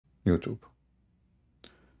YouTube.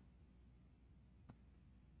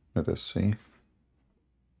 Let us see.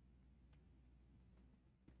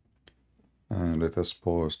 And let us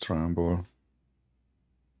pause Tramble.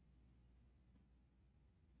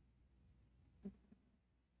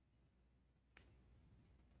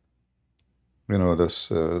 You know,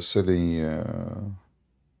 this silly app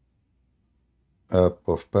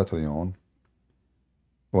of Patreon.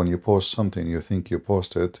 When you post something, you think you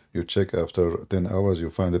posted, you check after 10 hours, you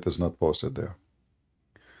find it is not posted there.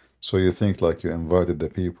 So you think like you invited the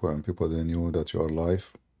people and people they knew that you are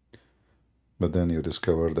live, but then you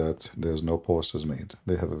discover that there's no post is made.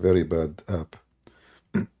 They have a very bad app.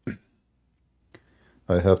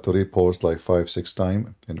 I have to repost like 5-6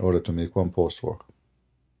 times in order to make one post work.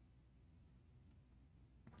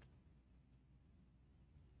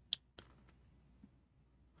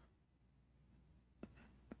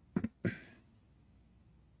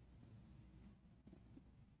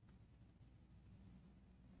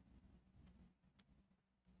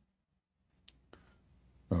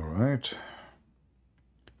 All right.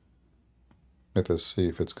 Let us see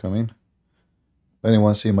if it's coming.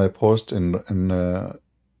 Anyone see my post in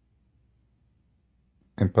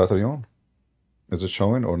Patreon? Is it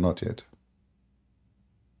showing or not yet?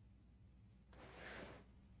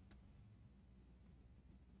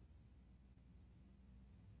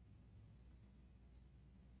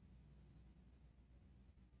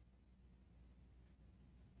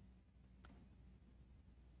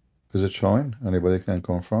 Is it showing? Anybody can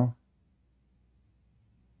confirm?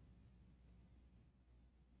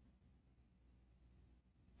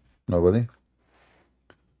 Nobody?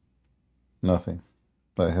 Nothing.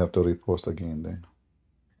 I have to repost again then.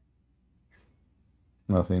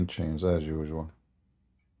 Nothing changed as usual.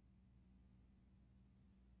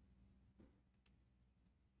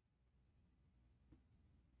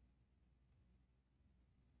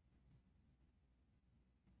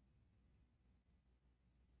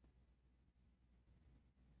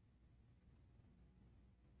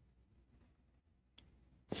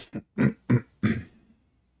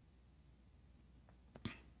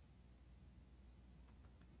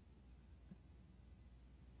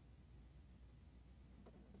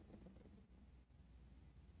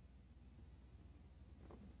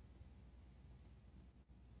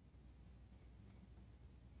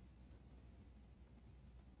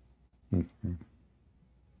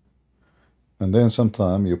 And then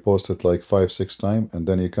sometime you post it like 5-6 times, and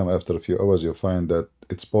then you come after a few hours, you find that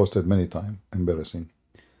it's posted many times. Embarrassing.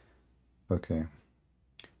 Okay.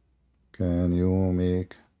 Can you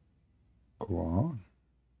make Quran?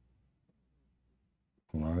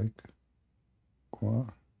 Like Quran.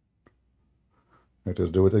 Let us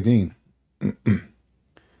do it again.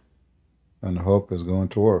 And hope it's going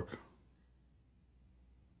to work.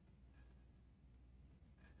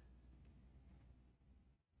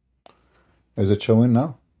 Is it showing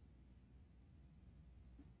now?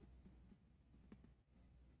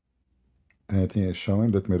 Anything is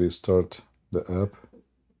showing? Let me restart the app.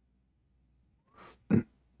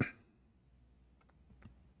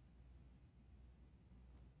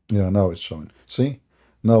 Yeah, now it's showing. See?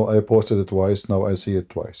 Now I posted it twice. Now I see it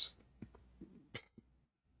twice.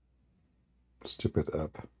 Stupid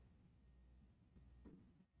app.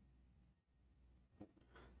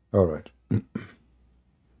 All right.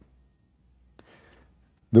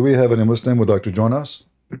 Do we have any Muslim who would like to join us?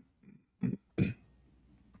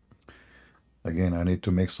 Again, I need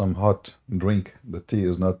to make some hot drink. The tea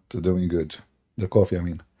is not doing good. The coffee, I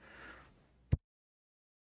mean.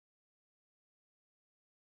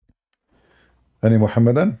 Any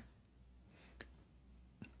Muhammadan?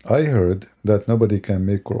 I heard that nobody can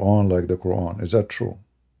make Quran like the Quran. Is that true?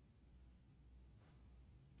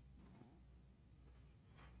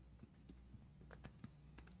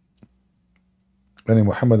 Any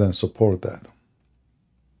Muhammadan support that?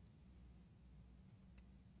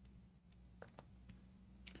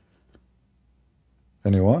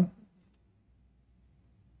 Anyone?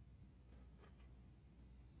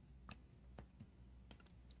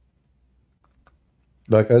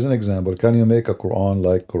 Like as an example, can you make a Quran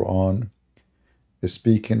like Quran is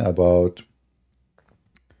speaking about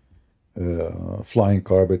flying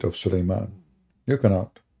carpet of Sulaiman? You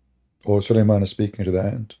cannot. Or Sulaiman is speaking to the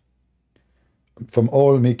ant. From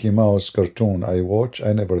all Mickey Mouse cartoon I watch,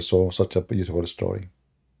 I never saw such a beautiful story.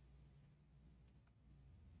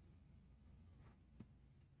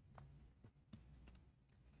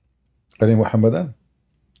 Any Muhammadan?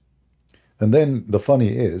 And then the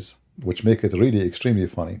funny is, which make it really extremely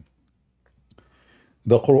funny,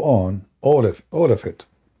 the Quran, all of it,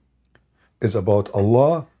 is about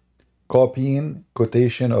Allah copying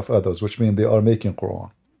quotation of others, which means they are making Quran.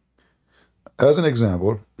 As an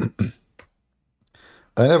example,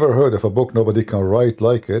 I never heard of a book nobody can write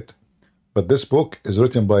like it, but this book is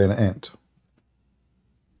written by an ant.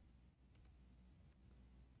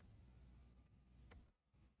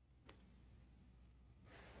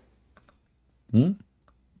 Hmm?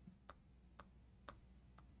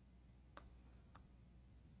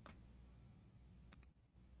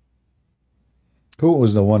 Who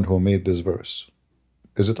was the one who made this verse?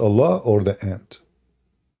 Is it Allah or the ant?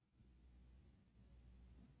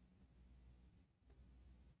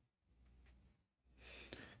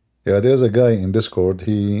 Yeah, there's a guy in Discord.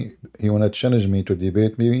 He wanna challenge me to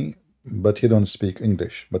debate me, but he don't speak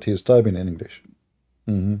English. But he's typing in English.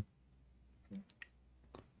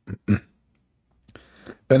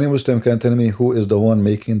 Any Muslim can tell me who is the one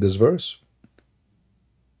making this verse?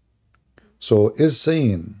 So is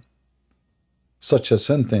saying such a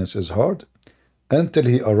sentence is hard until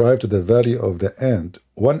he arrived to the valley of the ant.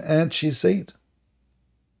 One ant, she said.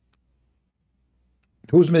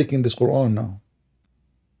 Who's making this Quran now?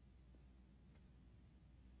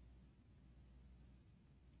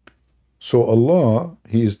 So Allah,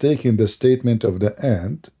 he is taking the statement of the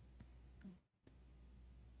ant,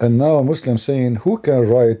 and now a Muslim saying, who can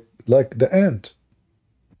write like the ant?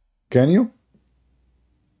 Can you?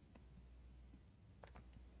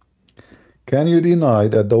 Can you deny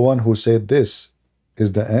that the one who said this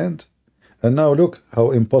is the ant? And now look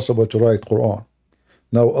how impossible to write Quran.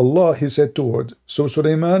 Now Allah, he said two words. So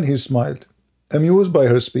Sulaiman, he smiled, amused by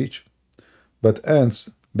her speech. But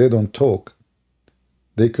ants, they don't talk.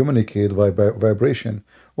 They communicate by vibration.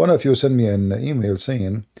 One of you sent me an email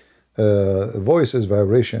saying, voice is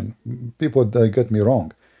vibration. People, they get me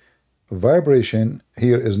wrong. Vibration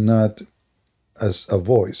here is not as a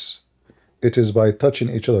voice. It is by touching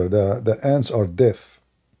each other. The ants are deaf.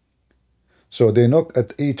 So they knock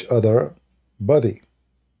at each other body.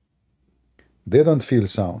 They don't feel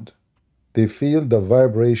sound. They feel the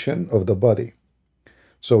vibration of the body.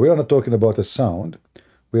 So we are not talking about a sound.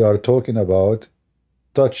 We are talking about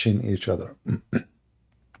touching each other.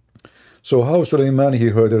 So how Sulaiman, he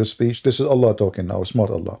heard her speech? This is Allah talking now, smart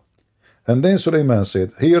Allah. And then Sulaiman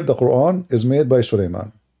said, here the Quran is made by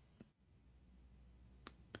Sulaiman.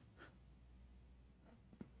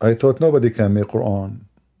 I thought nobody can make Quran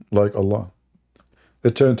like Allah.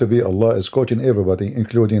 It turned to be Allah is quoting everybody,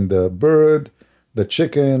 including the bird, the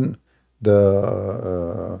chicken,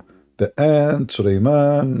 the ant,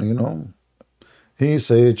 Sulaiman, you know. He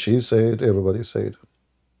said, she said, everybody said.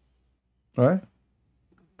 Right?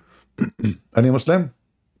 Any Muslim?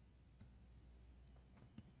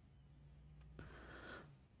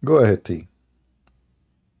 Go ahead, T.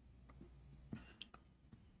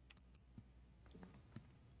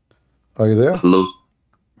 Are you there? Hello.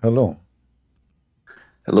 Hello.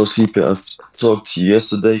 Hello, CP. I've talked to you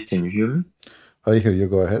yesterday. Can you hear me? I hear you.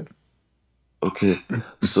 Go ahead. Okay.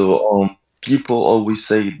 So, people always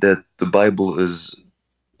say that the Bible is,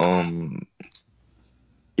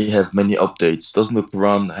 it have many updates. Doesn't the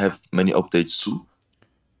Quran have many updates too?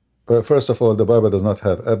 First of all, the Bible does not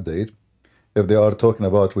have update. If they are talking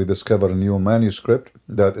about we discover a new manuscript,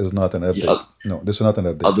 that is not an update. Yeah, No, this is not an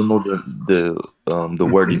I update. don't know the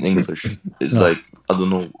word in English. It's No. like, I don't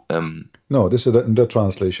know. No, this is the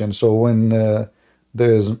translation. So when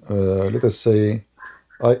there is, let us say,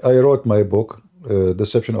 I wrote my book,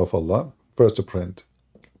 Deception of Allah, first print.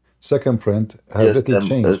 Second print, have Yes, little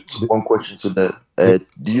changed. one question to that.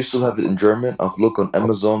 Do you still have it in German? I've looked on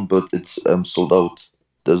Amazon, but it's sold out.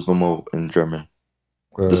 There's no more in German.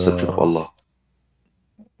 Deception of Allah.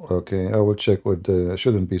 Okay, I will check what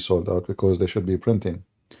shouldn't be sold out because they should be printing.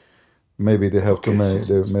 Maybe they have too many.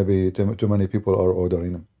 Maybe too many people are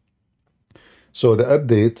ordering them. So the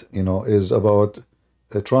update, you know, is about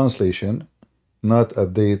a translation, not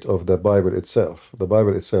update of the Bible itself. The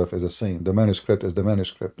Bible itself is the same. The manuscript is the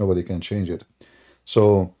manuscript. Nobody can change it.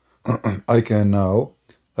 So I can now.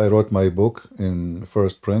 I wrote my book in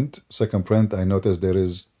first print. Second print, I noticed there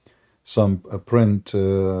is some print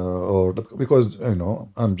or because you know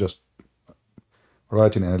I'm just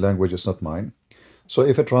writing in a language it's not mine. So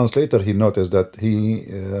if a translator he noticed that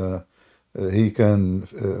he can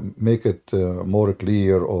make it more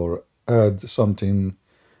clear or add something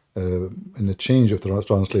in the change of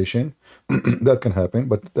translation, that can happen.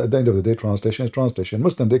 But at the end of the day, translation is translation.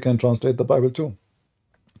 Muslim, they can translate the Bible too,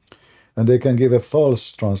 and they can give a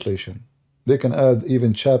false translation. They can add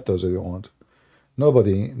even chapters if you want.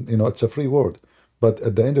 Nobody, you know, it's a free word. But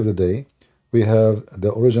at the end of the day, we have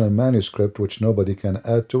the original manuscript, which nobody can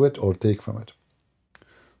add to it or take from it.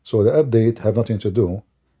 So the update have nothing to do.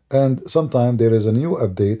 And sometimes there is a new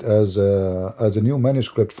update as a new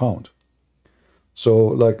manuscript found. So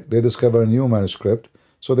like they discover a new manuscript.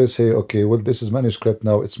 So they say, okay, well, this is manuscript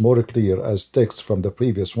now. It's more clear as text from the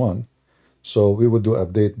previous one. So we would do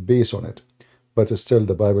update based on it. But still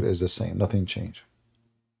the Bible is the same. Nothing changed.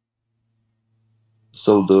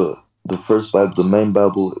 So the first Bible, the main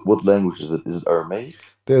Bible, what language is it? Is it Aramaic?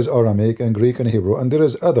 There's Aramaic and Greek and Hebrew. And there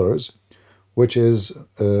is others, which is,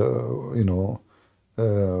 for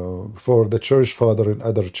the church father in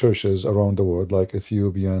other churches around the world, like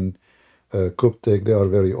Ethiopian, Coptic, they are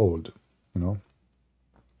very old, you know.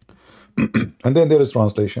 And then there is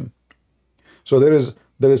translation. So there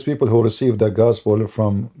is people who receive the gospel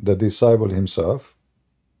from the disciple himself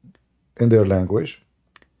in their language,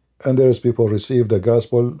 and there is people who receive the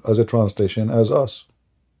gospel as a translation as us,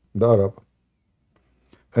 the Arab.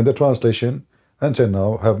 And the translation until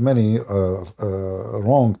now have many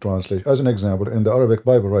wrong translations. As an example, in the Arabic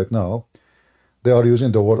Bible right now, they are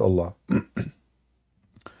using the word Allah,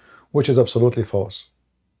 which is absolutely false.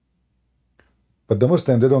 But the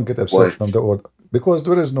Muslims, they don't get upset Why? from the word, because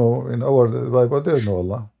there is no, in our Bible, there is no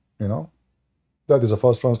Allah, you know. That is a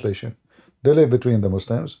false translation. They live between the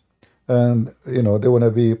Muslims, and, you know, they want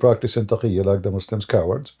to be practicing taqiyya like the Muslims,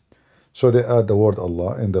 cowards. So they add the word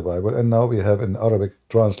Allah in the Bible, and now we have an Arabic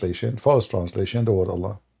translation, false translation, the word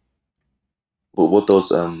Allah. But what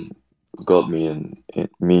does God mean?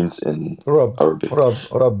 It means in Arabic.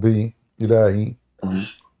 Rabbi, Ilahi, Mhm.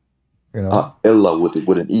 you know. Ella with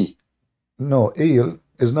an E. No, Il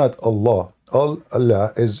is not Allah.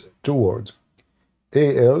 Allah is two words.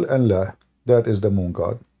 Al and La, that is the moon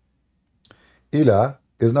god. Ilah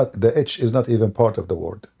is not, the H is not even part of the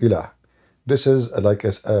word. Ilah. This is like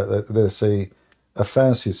let's say a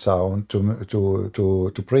fancy sound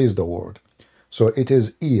to praise the word. So it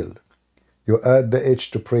is Il. You add the H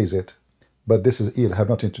to praise it, but this is Il, have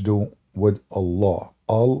nothing to do with Allah.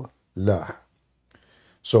 Allah.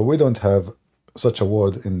 So we don't have such a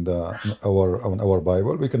word in our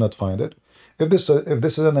Bible. We cannot find it. If this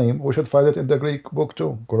is a name, we should find it in the Greek book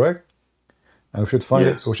too, correct? And we should find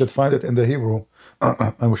Yes. it. We should find it in the Hebrew,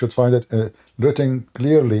 and we should find it written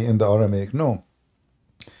clearly in the Aramaic. No,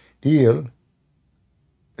 El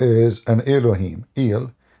is an Elohim.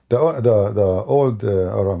 El, the old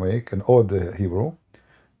Aramaic and old Hebrew,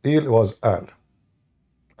 El was Al,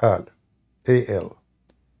 Al,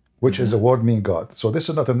 which is the word mean God. So this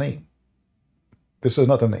is not a name. This is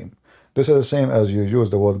not a name. This is the same as you use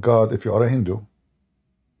the word God if you are a Hindu.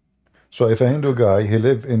 So if a Hindu guy, he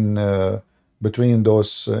live in between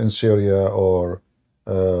those in Syria or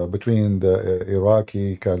between the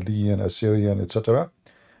Iraqi, Chaldean, Assyrian, etc.,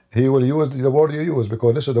 he will use the word you use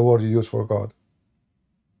because this is the word you use for God.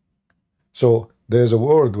 So there is a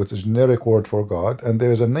word which is a generic word for God, and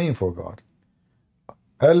there is a name for God.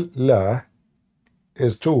 Allah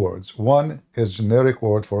is two words. One is generic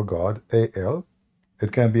word for God, Al.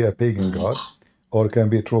 It can be a pagan god, or it can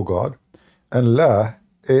be a true God. And La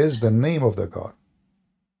is the name of the God.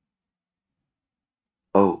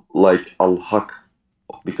 Oh, like Al-Haq,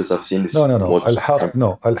 because I've seen this. No. Much. Al-Haq,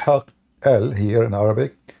 no. Al-Haq, Al here in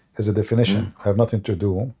Arabic is a definition. Have nothing to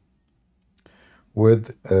do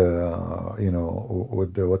with,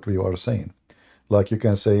 with what we are saying. Like you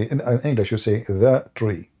can say, in English, you say the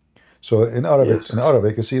tree. So in Arabic,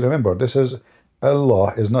 Yes. you see, remember, this is,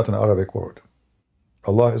 Allah is not an Arabic word.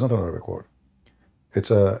 Allah is not an Arabic word. It's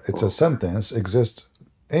a sentence, exists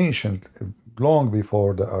ancient, long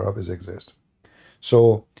before the Arabs exist.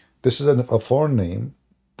 So this is a foreign name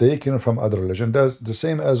taken from other religion. That's the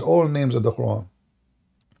same as all names in the Quran.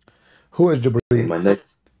 Who is Jibreel? My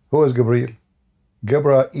next Who is Gabriel?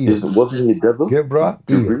 wasn't he devil?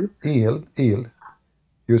 Jibreel? Il.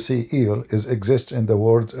 You see, Il exists in the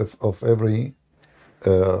words of every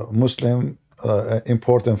Muslim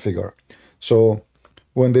important figure. So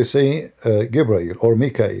when they say Gabriel or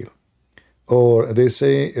Mikael, or they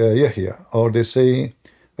say Yahya, or they say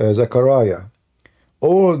Zechariah,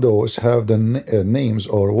 all those have the names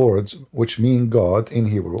or words which mean God in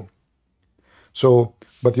Hebrew. So,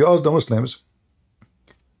 but you ask the Muslims,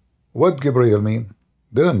 what Gabriel mean?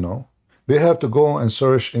 They don't know. They have to go and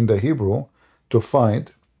search in the Hebrew to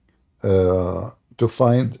find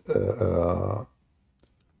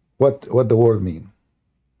what the word mean.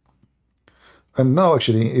 And now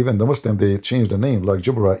actually even the Muslim, they change the name like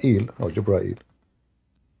Jibrail or Jibrail,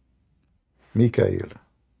 Mikael.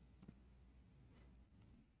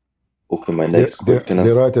 Okay, my next question.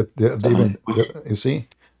 They write it. You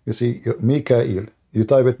see Mikael. You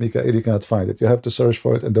type it Mikael, you cannot find it. You have to search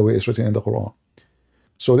for it in the way it's written in the Quran.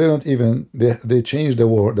 So they don't even they change the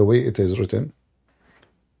word the way it is written.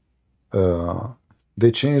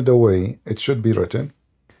 They change the way it should be written,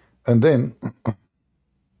 and then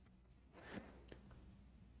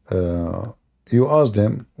You ask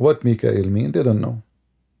them what Mikael mean, they don't know.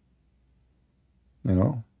 You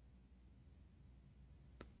know,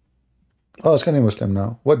 ask any Muslim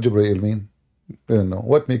now what Jibreel mean, they don't know.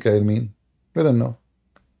 What Mikael mean, they don't know.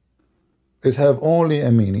 It have only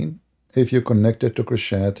a meaning if you connect it to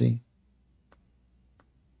Christianity.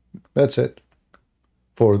 That's it.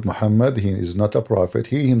 For Muhammad, he is not a prophet.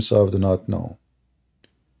 He himself do not know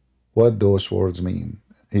what those words mean.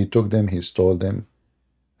 He took them, he stole them,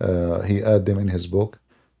 he added them in his book,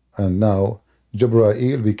 and now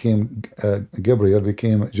Gabriel became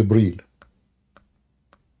Jibreel.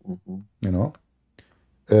 You know,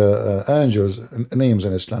 angels names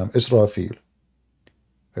in Islam, Israfil.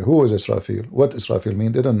 Who is Israfil? What Israfil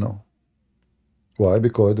mean? They don't know. Why?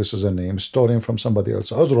 Because this is a name stolen from somebody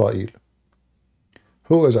else. Azrael.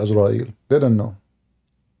 Who is Azrael? They don't know.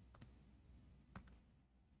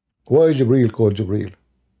 Why is Jibreel called Jibreel?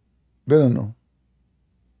 They don't know.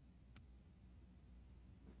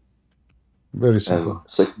 Very simple.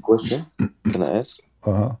 Second question, can I ask?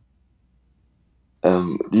 Uh-huh.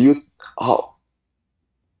 Do you how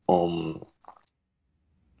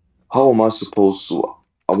am I supposed to?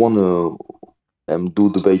 I want to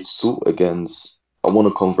do debates too against. I want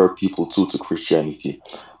to convert people too to Christianity,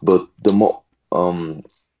 but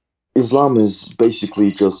Islam is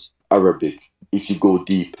basically just Arabic if you go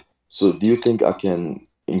deep. So do you think I can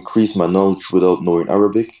increase my knowledge without knowing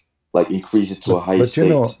Arabic? Like increase it to a high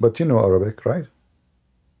state? But you know Arabic, right?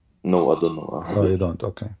 No, I don't know Oh, Arabic. you don't?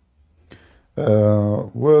 Okay.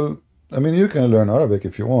 Well, I mean, you can learn Arabic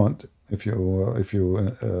if you want. If you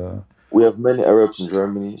We have many Arabs in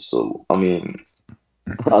Germany, so I mean,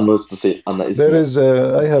 I know it's to say there is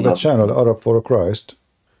I have a not- channel, Arab for Christ.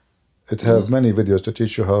 It have Mhm. many videos to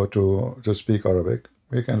teach you how to speak Arabic.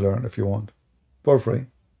 You can learn if you want, for free.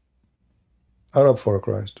 Arab for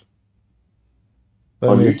Christ. I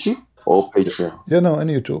on mean, YouTube or Patreon. you know, on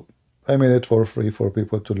YouTube. I made it for free for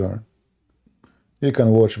people to learn. You can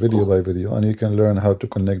watch video by video, and you can learn how to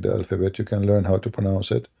connect the alphabet. You can learn how to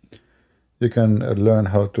pronounce it. You can learn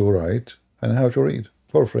how to write and how to read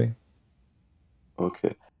for free.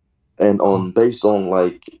 Okay. And based on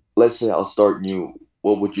like, let's say I'll start new,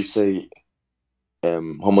 what would you say?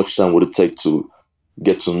 How much time would it take to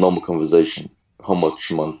get to a normal conversation? How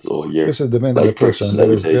much month or year? This is depend on the Like person.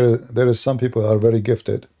 practicing every day. There is some people are very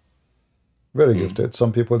gifted, very gifted.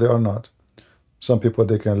 Some people they are not. Some people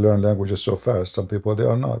they can learn languages so fast. Some people they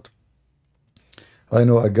are not. I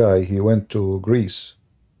know a guy. He went to Greece.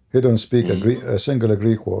 He don't speak a single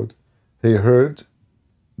Greek word. He heard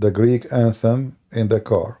the Greek anthem in the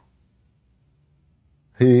car.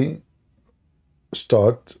 He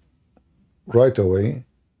start right away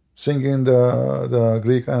singing the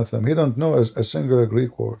Greek anthem. He don't know a single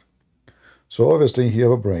Greek word. So obviously he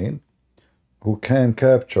have a brain who can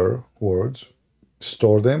capture words,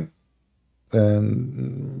 store them,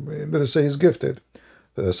 and let us say he's gifted.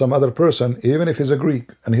 Some other person, even if he's a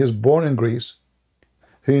Greek and he's born in Greece,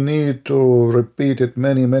 he need to repeat it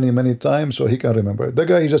many times so he can remember it. The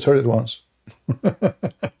guy, he just heard it once.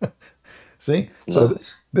 See? So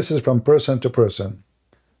this is from person to person.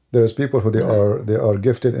 There's people who they are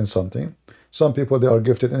gifted in something. Some people they are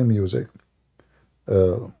gifted in music.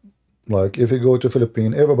 Like if you go to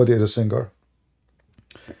Philippines, everybody is a singer.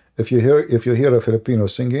 If you hear a Filipino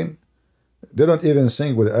singing, they don't even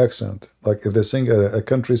sing with accent. Like if they sing a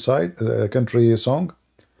country song,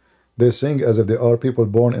 they sing as if they are people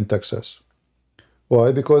born in Texas.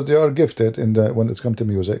 Why? Because they are gifted in when it's come to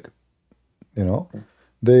music. You know,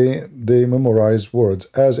 they memorize words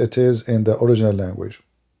as it is in the original language.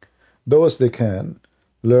 Those they can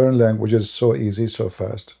learn languages so easy, so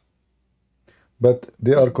fast. But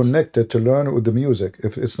they are connected to learn with the music.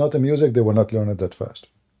 If it's not the music, they will not learn it that fast.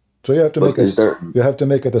 So you have to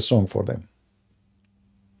make it a song for them.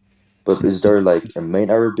 But is there like a main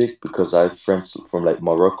Arabic? Because I have friends from like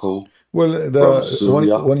Morocco. Well,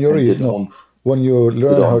 when you read, no, when you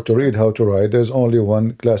learn how to read, how to write, there's only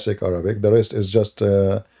one classic Arabic. The rest is just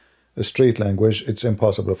a street language. It's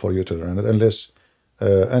impossible for you to learn it unless,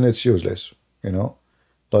 and it's useless. You know,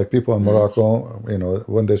 like people in Morocco, you know,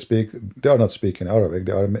 when they speak, they are not speaking Arabic.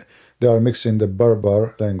 They are mixing the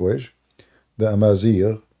Berber language, the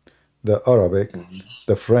Amazigh, the Arabic,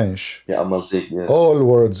 the French. Yeah, Amazigh, yes. All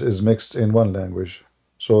words is mixed in one language.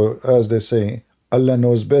 So as they say, Allah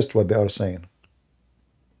knows best what they are saying.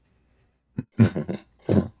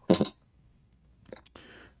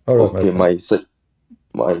 All right, okay,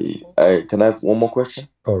 can I have one more question?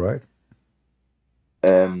 All right.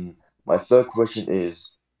 My third question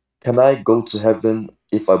is, can I go to heaven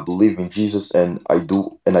if I believe in Jesus and I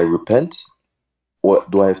repent? What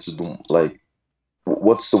do I have to do? Like,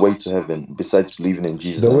 What's the way to heaven besides believing in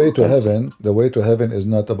Jesus The and way to repenting? heaven is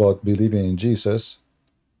not about believing in Jesus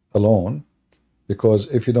alone, because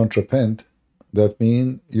if you don't repent, that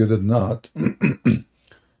means you did not you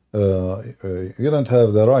don't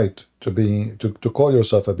have the right to call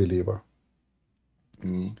yourself a believer.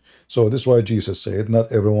 So this is why Jesus said,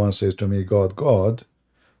 not everyone says to me, God, God,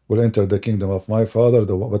 will enter the kingdom of my Father,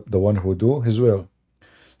 but the one who do his will.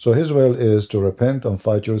 So his will is to repent and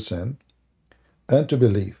fight your sin and to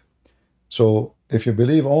believe. So if you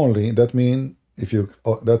believe only, that mean you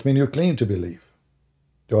claim to believe.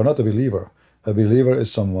 You are not a believer. A believer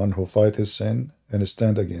is someone who fight his sin and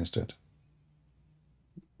stand against it.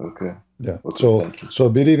 Okay. Yeah. Okay, So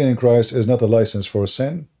believing in Christ is not a license for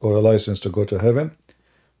sin or a license to go to heaven,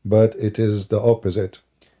 but it is the opposite.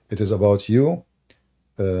 It is about you,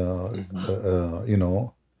 you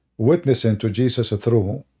know, witnessing to Jesus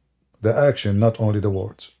through the action, not only the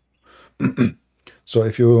words. So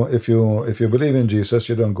if you believe in Jesus,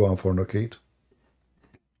 you don't go and fornicate,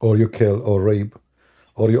 or you kill or rape,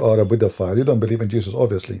 or you are a pedophile. You don't believe in Jesus,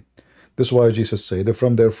 obviously. This is why Jesus said,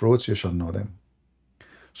 from their fruits you shall know them.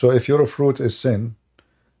 So if your fruit is sin,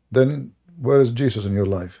 then where is Jesus in your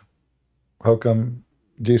life? How come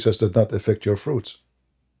Jesus did not affect your fruits?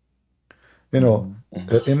 You know,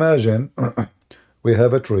 imagine we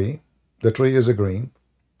have a tree. The tree is green.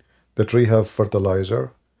 The tree have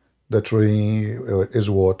fertilizer. The tree is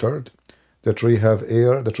watered. The tree have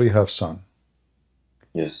air. The tree have sun.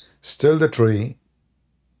 Yes. Still the tree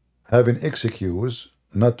have an excuse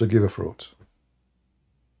not to give a fruit.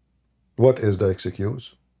 What is the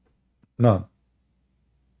excuse? None.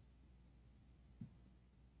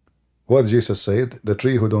 What Jesus said, the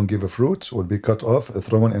tree who don't give a fruit will be cut off,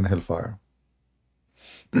 thrown in hellfire.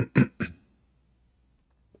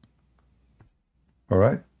 All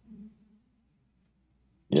right?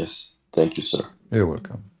 Yes. Thank you, sir. You're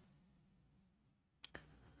welcome.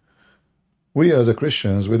 We as a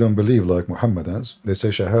Christians, we don't believe like Muhammadans. They say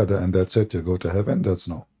Shahada and that's it, you go to heaven. That's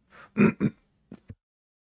no.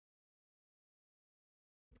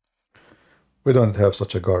 We don't have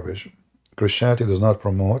such a garbage. Christianity does not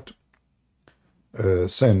promote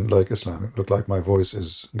sin like Islam. Look like my voice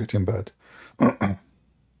is getting bad.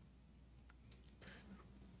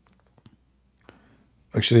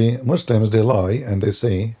 Actually, Muslims, they lie and they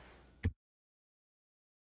say,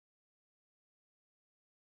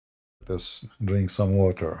 let's drink some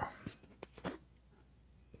water.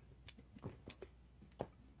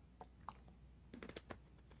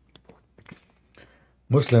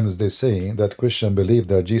 Muslims, they say that Christians believe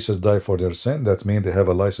that Jesus died for their sin. That means they have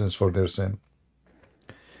a license for their sin.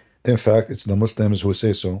 In fact, it's the Muslims who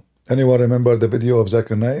say so. Anyone remember the video of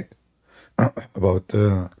Zakir Naik about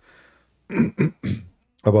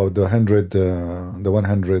about the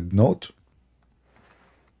 100 note?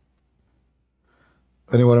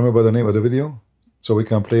 Anyone remember the name of the video? So we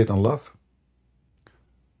can play it and laugh.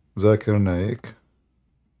 Zakir Naik.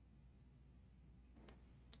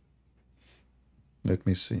 Let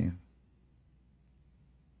me see.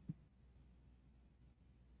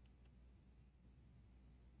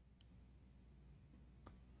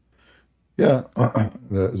 Yeah,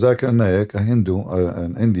 Zakir Naik, a Hindu,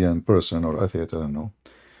 an Indian person or atheist, I don't know,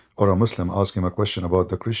 or a Muslim, asked him a question about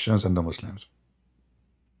the Christians and the Muslims.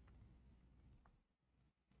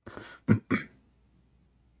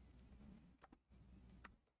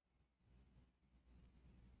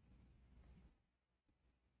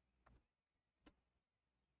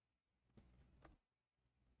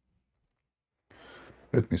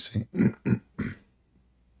 Let me see.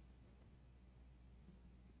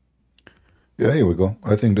 Yeah, here we go.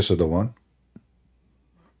 I think this is the one.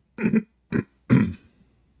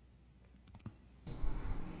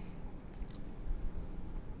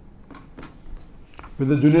 With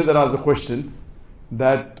the Junaid there asked the question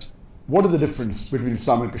that what is the difference between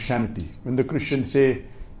Islam and Christianity? When the Christians say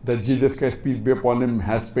that Jesus Christ, peace be upon him,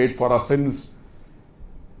 has paid for our sins,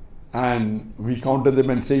 and we counter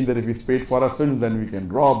them and saying that if he's paid for our sins, then we can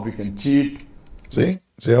rob, we can cheat. See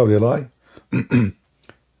how they lie?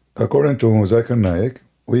 According to Zakir Naik,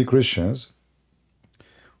 we Christians,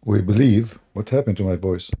 we believe. What happened to my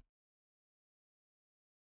voice?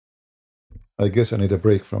 I guess I need a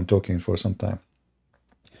break from talking for some time.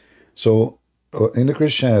 So in the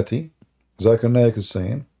Christianity, Zakir Naik is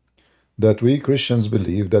saying that we Christians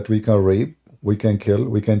believe that we can rape, we can kill,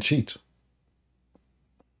 we can cheat.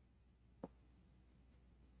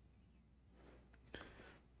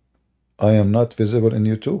 I am not visible in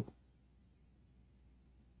YouTube.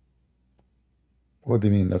 What do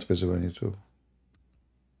you mean not visible in YouTube?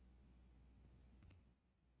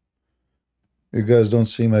 You guys don't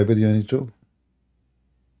see my video on YouTube?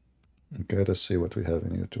 Okay, let's see what we have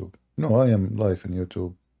in YouTube. No, I am live in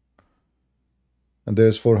YouTube. And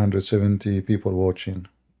there's 470 people watching.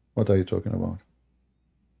 What are you talking about?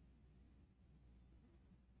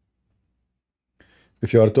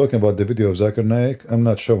 If you are talking about the video of Zakir Naik, I'm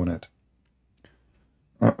not showing it.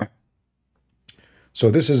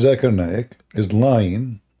 So this is Zakir Naik is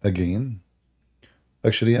lying again.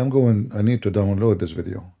 Actually, I need to download this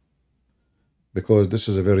video because this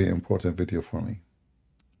is a very important video for me.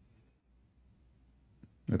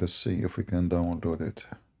 Let us see if we can download it.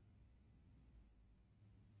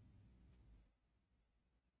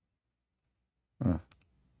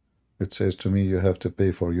 It says to me you have to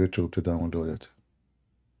pay for YouTube to download it.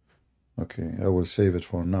 Okay, I will save it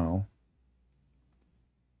for now.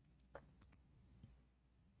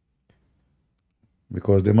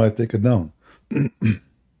 Because they might take it down.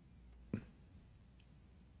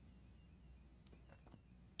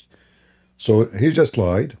 So he just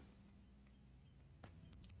lied.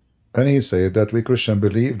 And he said that we Christians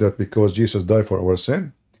believe that because Jesus died for our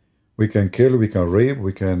sin, we can kill, we can rape,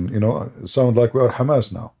 we can, sound like we are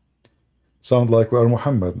Hamas now. Sound like we are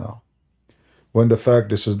Muhammad now. When the fact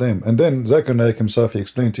this is them. And then Zakir Naik himself, he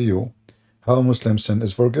explained to you how Muslim sin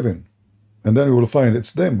is forgiven. And then we will find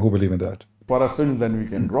it's them who believe in that. For our sins, then we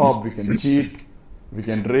can rob, we can cheat, we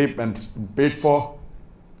can rape and paid for.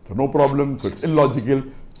 So no problem, so it's illogical.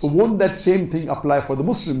 So won't that same thing apply for the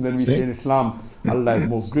Muslim? Then we say in Islam, Allah is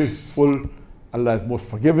most graceful, Allah is most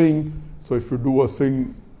forgiving. So if you do a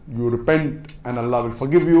sin, you repent and Allah will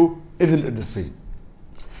forgive you. Isn't it the same?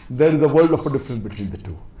 There is a world of a difference between the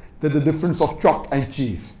two. There's the difference of chalk and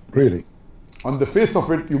cheese. Really? On the face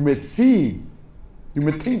of it, you may think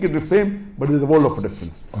it's the same, but there's a world of a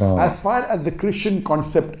difference. As far as the Christian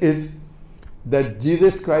concept is that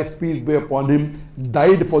Jesus Christ, peace be upon him,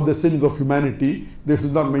 died for the sins of humanity, this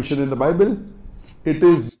is not mentioned in the Bible.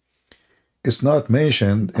 It's not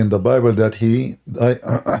mentioned in the Bible that he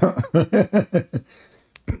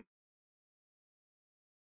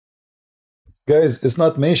Guys, it's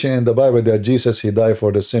not mentioned in the Bible that Jesus, he died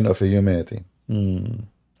for the sin of humanity.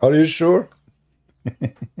 Are you sure?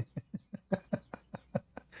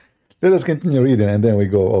 Let us continue reading and then we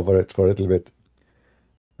go over it for a little bit.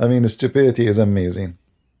 I mean, stupidity is amazing.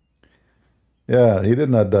 Yeah, he did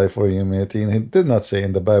not die for humanity. And he did not say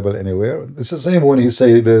in the Bible anywhere. It's the same when he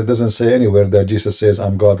doesn't say anywhere that Jesus says,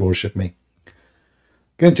 I'm God, worship me.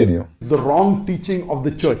 Continue. The wrong teaching of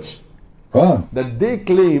the church. That they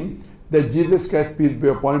claim that Jesus Christ, peace be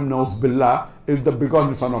upon him, Nauz Billah, is the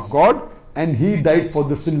begotten Son of God, and he died for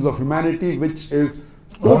the sins of humanity, which is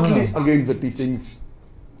totally against the teachings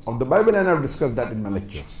of the Bible, and I've discussed that in my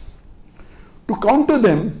lectures. To counter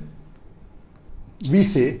them, we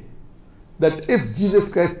say that if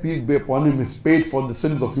Jesus Christ, peace be upon him, is paid for the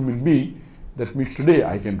sins of human being, that means today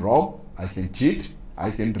I can rob, I can cheat,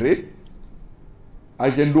 I can rape,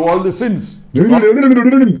 I can do all the sins. We can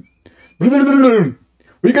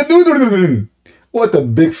do it. What a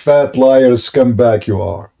big fat liar scumbag you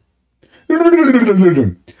are.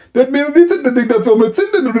 That means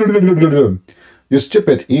you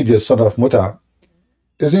stupid idiot son of Muta.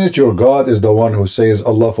 Isn't it your God is the one who says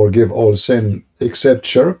Allah forgive all sin except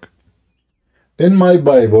shirk? In my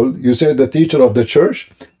Bible, you say the teacher of the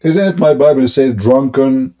church. Isn't it my Bible says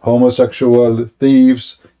drunken, homosexual,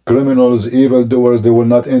 thieves, criminals, evildoers, they will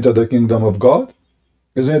not enter the kingdom of God?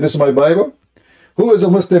 Isn't this my Bible? Who is a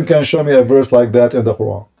Muslim can show me a verse like that in the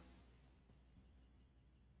Quran?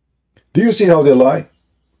 Do you see how they lie?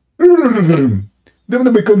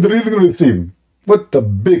 What a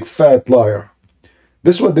big fat liar.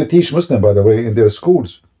 This is what they teach Muslim, by the way, in their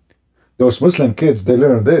schools. Those Muslim kids, they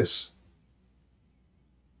learn this.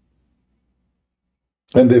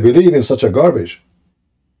 And they believe in such a garbage.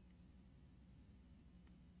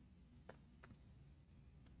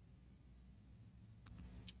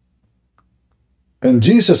 And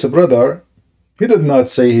Jesus, brother, he did not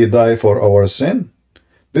say he died for our sin.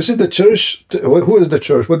 This is the church. Who is the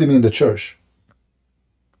church? What do you mean the church?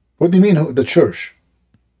 What do you mean the church?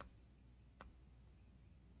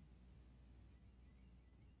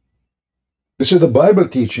 This is the Bible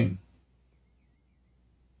teaching.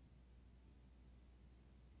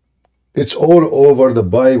 It's all over the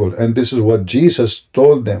Bible, and this is what Jesus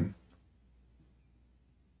told them.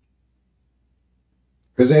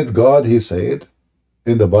 Isn't it God, he said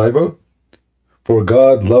in the Bible? For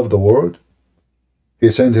God loved the world. He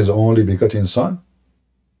sent his only begotten Son.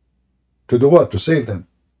 To do what? To save them.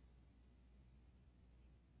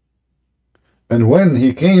 And when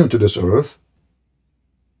he came to this earth,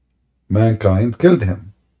 mankind killed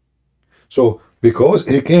him. So, because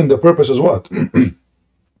he came, the purpose is what?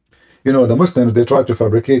 You know, the Muslims, they try to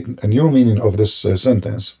fabricate a new meaning of this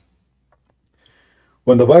sentence.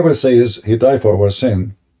 When the Bible says he died for our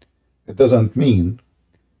sin, it doesn't mean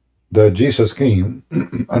that Jesus came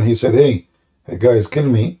and he said, hey, guys, kill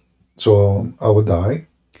me, so I will die,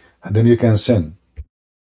 and then you can sin.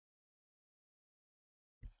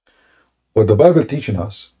 What the Bible teaching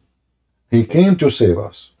us, he came to save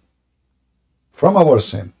us from our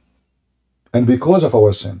sin and because of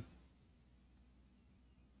our sin.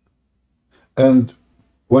 And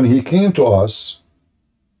when he came to us,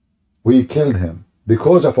 we killed him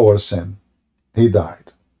because of our sin. He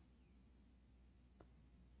died.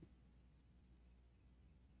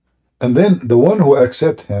 And then the one who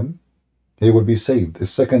accepts him, he will be saved. A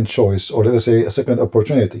second choice, or let us say a second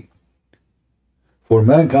opportunity for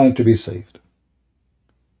mankind to be saved.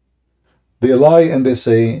 They lie and they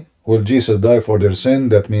say, well, Jesus died for their sin.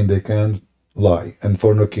 That means they can lie and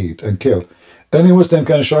fornicate and kill. Any Muslim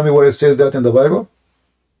can show me where it says that in the Bible?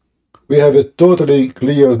 We have a totally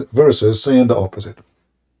clear verses saying the opposite.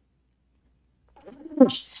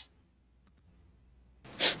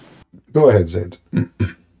 Go ahead, Zaid.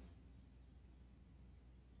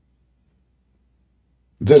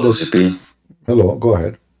 Zaid is... Hello, go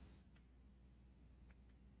ahead.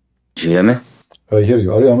 Do you hear me? I hear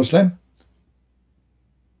you. Are you a Muslim?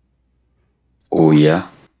 Oh, yeah.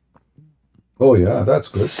 Oh, yeah, that's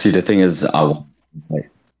good. See, the thing is, I would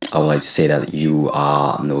like to say that you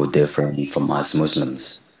are no different from us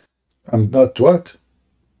Muslims. I'm not what?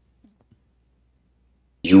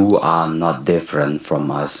 You are not different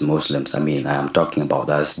from us Muslims. I mean, I am talking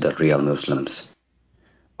about us, the real Muslims.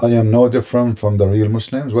 I am no different from the real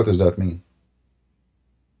Muslims? What does that mean?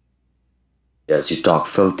 Yes, you talk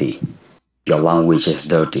filthy. Your language is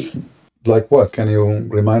dirty. Like what? Can you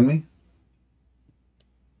remind me?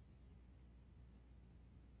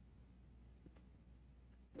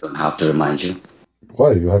 Don't have to remind you.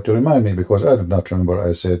 Why? You have to remind me, because I did not remember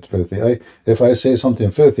I said filthy. If I say something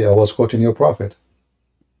filthy, I was quoting your prophet.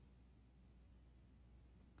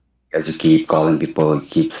 As you keep calling people, you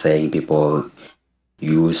keep saying people,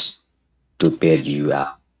 you stupid, you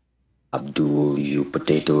Abdul, you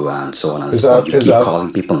potato, and so on and so forth. You keep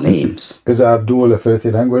calling people names. Is Abdul a filthy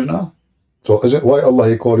language now? So is it why Allah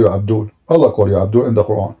he call you Abdul? Allah call you Abdul in the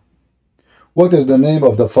Quran. What is the name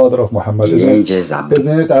of the father of Muhammad? Isn't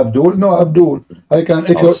it Abdul? No, Abdul. I can.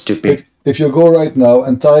 If you go right now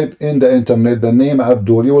and type in the internet the name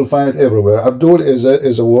Abdul, you will find it everywhere. Abdul is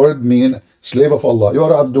a word mean slave of Allah. You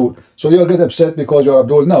are Abdul. So you get upset because you are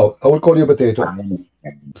Abdul. Now I will call you potato.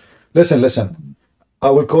 Listen. I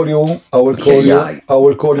will call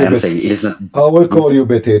you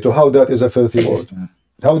potato. How that is a filthy word?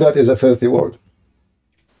 How that is a filthy word?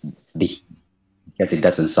 Because it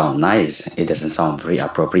doesn't sound nice. It doesn't sound very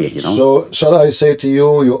appropriate, you know. So shall I say to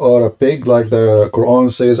you, you are a pig, like the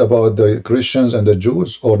Quran says about the Christians and the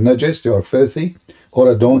Jews, or najis, you are filthy,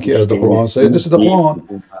 or a donkey, as the Quran says? This is the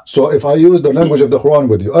Quran. So if I use the language of the Quran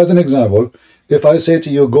with you, as an example, if I say to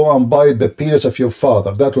you, go and bite the penis of your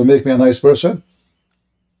father, that will make me a nice person?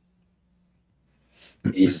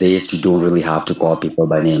 These days, you don't really have to call people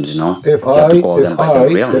by names, you know. If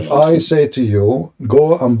I say to you,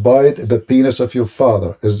 go and bite the penis of your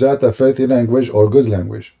father, is that a filthy language or good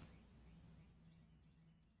language?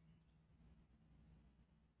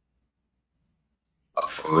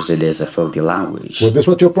 Of course, it is a filthy language. Well, this is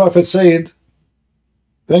what your prophet said.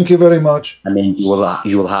 Thank you very much. I mean, you will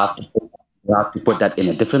have to put that in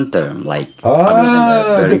a different term, like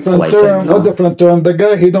different term. What different term? The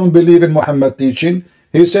guy, he don't believe in Muhammad teaching.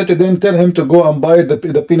 He said to them, tell him to go and buy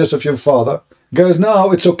the penis of your father. Guys,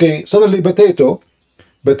 now it's okay. Suddenly, potato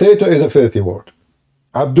is a filthy word.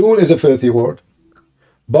 Abdul is a filthy word.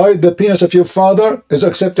 Buy the penis of your father is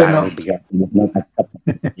accepted now.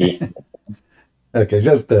 Okay,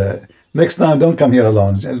 just next time, don't come here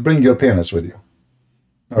alone. Just bring your penis with you.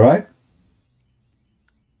 All right?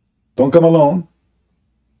 Don't come alone.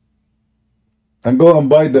 And go and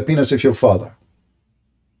buy the penis of your father.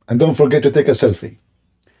 And don't forget to take a selfie.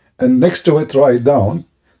 And next to it, write down,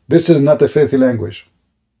 this is not a filthy language.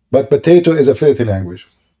 But potato is a filthy language.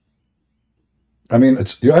 I mean,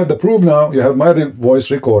 you have the proof now. You have my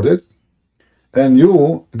voice recorded. And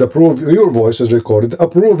the proof, your voice is recorded,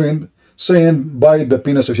 approving, saying, buy the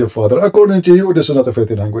penis of your father. According to you, this is not a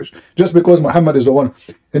filthy language. Just because Muhammad is the one.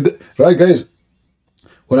 Right, guys?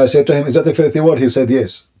 When I said to him, is that a filthy word? He said,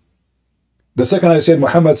 yes. The second I said,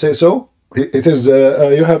 Muhammad say so, it is,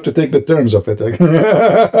 you have to take the terms of it.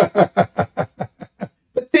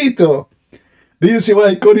 Potato. Do you see why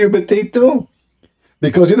I call you potato?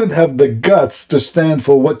 Because you don't have the guts to stand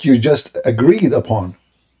for what you just agreed upon.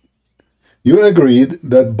 You agreed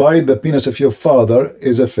that bite the penis of your father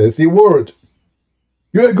is a filthy word.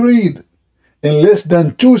 You agreed. In less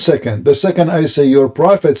than 2 seconds, the second I say your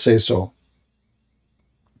prophet say so.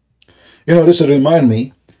 You know, this remind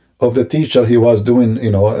me of the teacher he was doing,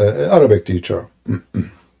 you know, Arabic teacher.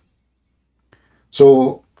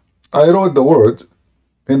 So I wrote the word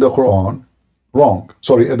in the Quran wrong.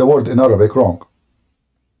 Sorry, the word in Arabic wrong.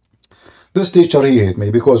 This teacher, he hate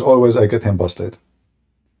me because always I get him busted.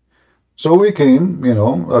 So we came, you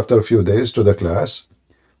know, after a few days to the class,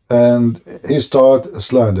 and he started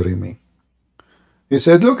slandering me. He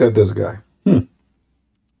said, look at this guy.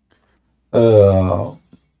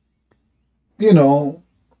 You know,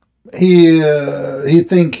 he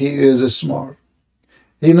think he is smart.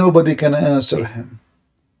 Nobody can answer him.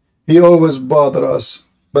 He always bother us.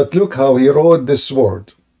 But look how he wrote this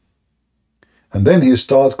word. And then he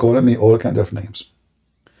started calling me all kind of names.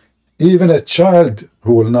 Even a child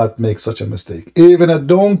who will not make such a mistake. Even a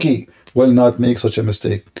donkey will not make such a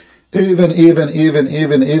mistake. Even,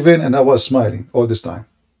 and I was smiling all this time.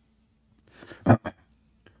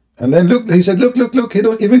 And then look, he said, look, he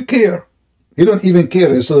don't even care. He don't even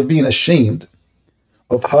care instead of being ashamed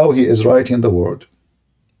of how he is writing the word.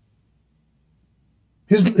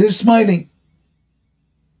 He's smiling.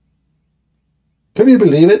 Can you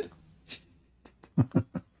believe it?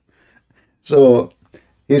 So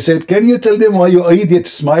he said, can you tell them why you idiot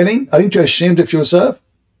smiling? Aren't you ashamed of yourself?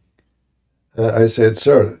 I said,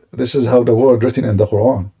 sir, this is how the word written in the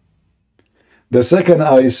Quran. The second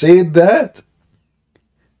I said that,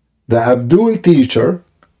 the Abdul teacher,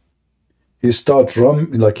 he starts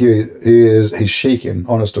like he's shaking,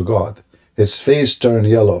 honest to God. His face turned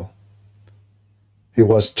yellow. He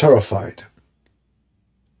was terrified.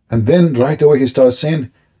 And then right away he starts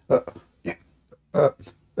saying,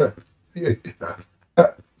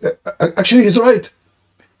 actually he's right.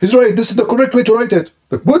 He's right. This is the correct way to write it.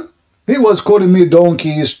 Like, what? He was calling me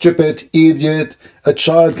donkey, stupid, idiot, a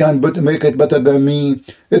child can't make it better than me,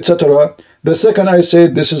 etc. The second I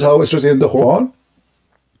said, this is how it's written in the Quran,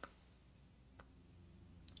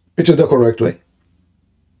 it is the correct way.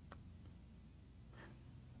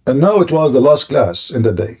 And now it was the last class in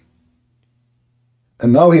the day.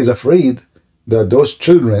 And now he's afraid that those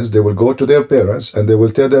children, they will go to their parents and they will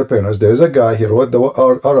tell their parents, there is a guy, he wrote the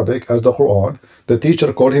Arabic as the Quran, the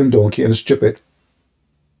teacher called him donkey and stupid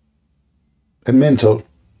and mental.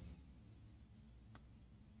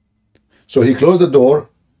 So he closed the door,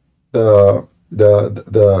 the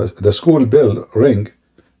school bell ring.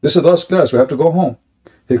 This is the last class, we have to go home.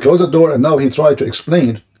 He closed the door and now he tried to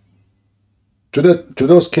explain to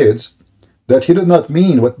those kids that he did not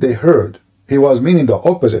mean what they heard. He was meaning the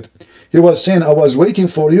opposite. He was saying, I was waiting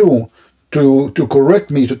for you to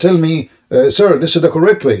correct me, to tell me, sir, this is the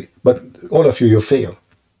correct way. But all of you fail.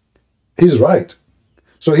 He's right.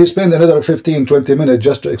 So he spent another 15, 20 minutes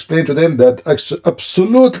just to explain to them that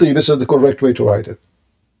absolutely this is the correct way to write it.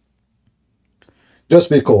 Just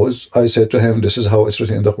because I said to him, this is how it's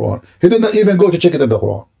written in the Quran. He did not even go to check it in the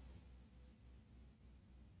Quran.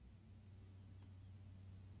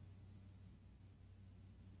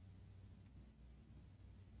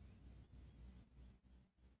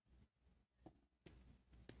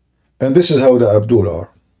 And this is how the Abdul are.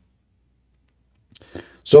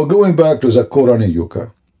 So going back to the Qurani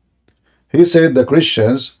Yuka, he said the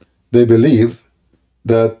Christians, they believe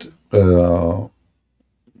that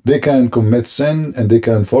they can commit sin and they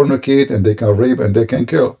can fornicate and they can rape and they can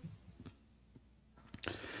kill.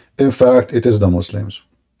 In fact, it is the Muslims.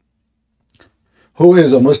 Who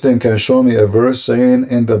is a Muslim can show me a verse saying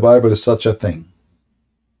in the Bible is such a thing?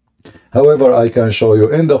 However, I can show you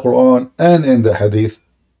in the Quran and in the Hadith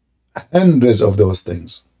hundreds of those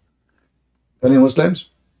things. Any Muslims?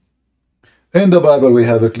 In the Bible we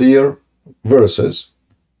have a clear verses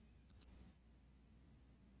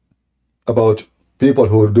about people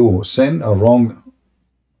who do sin or wrong,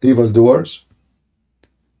 evildoers.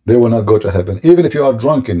 They will not go to heaven. Even if you are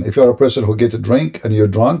drunken, if you are a person who get a drink and you're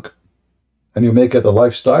drunk and you make it a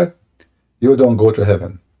lifestyle, you don't go to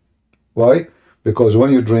heaven. Why? Because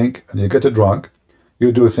when you drink and you get a drunk,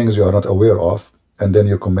 you do things you are not aware of, and then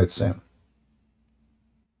you commit sin.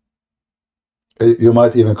 You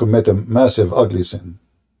might even commit a massive, ugly sin.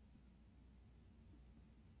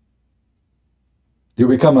 You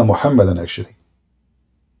become a Muhammadan actually.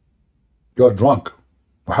 You are drunk.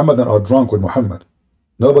 Muhammadan are drunk with Muhammad.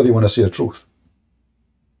 Nobody want to see the truth.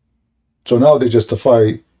 So now they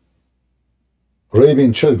justify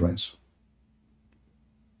raping children.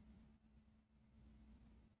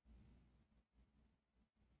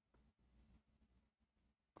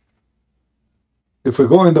 If we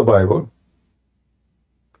go in the Bible,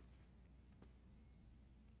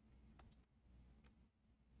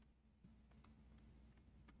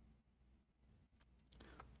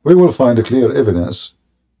 we will find a clear evidence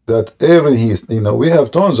that we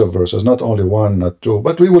have tons of verses, not only one, not two,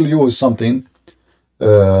 but we will use something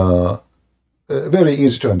very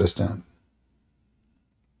easy to understand.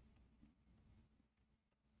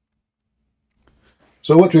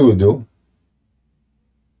 So what we will do,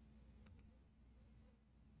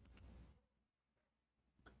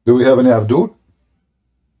 do we have any Abdul?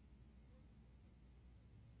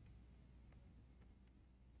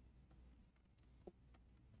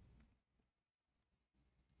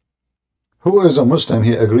 Who is a Muslim?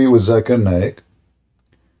 He agree with Zakir Naik.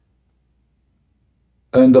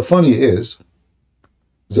 And the funny is,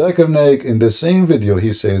 Zakir Naik in the same video,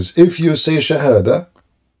 he says, if you say Shahada,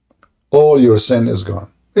 all your sin is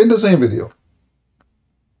gone. In the same video.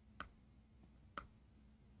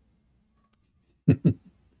 You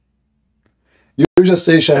just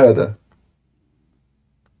say Shahada.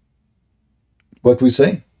 What we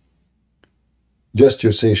say? Just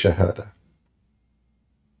you say Shahada.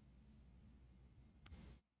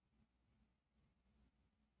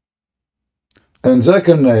 And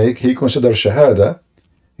Zakir Naik, he considered Shahada.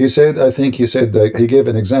 He said, I think he said, he gave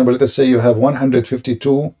an example. Let's say you have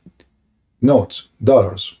 152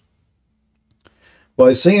 dollars.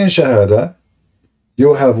 By saying Shahada,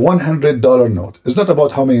 you have $100 note. It's not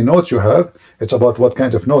about how many notes you have, it's about what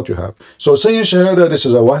kind of note you have. So saying Shahada, this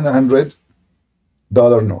is a $100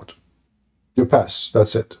 note. You pass,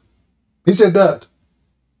 that's it. He said that.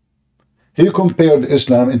 He compared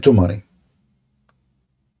Islam into money.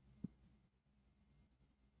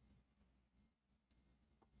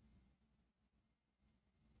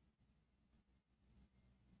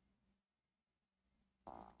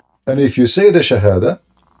 And if you say the Shahada,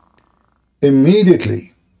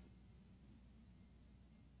 immediately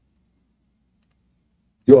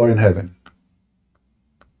you are in heaven.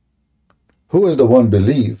 Who is the one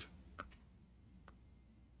believe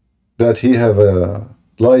that he have a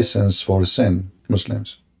license for sin?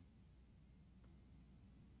 Muslims.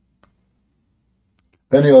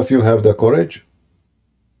 Any of you have the courage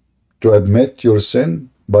to admit your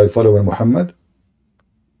sin by following Muhammad?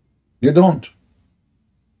 You don't.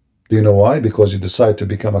 Do you know why? Because you decide to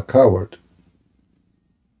become a coward.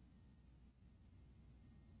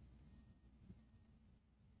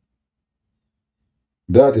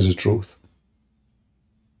 That is the truth.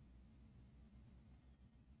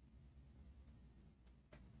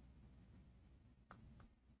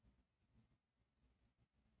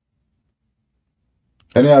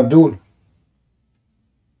 Any Abdul?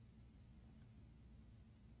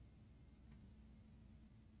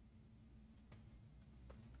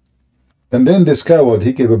 And then this coward,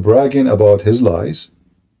 he kept bragging about his lies.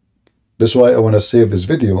 That's why I want to save this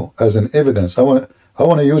video as an evidence. I want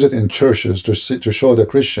to use it in churches to show the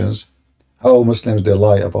Christians how Muslims, they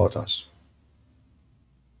lie about us.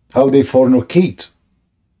 How they fornicate,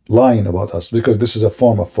 lying about us, because this is a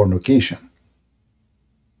form of fornication.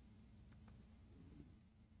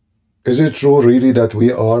 Is it true really that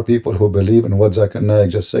we are people who believe in what Zakir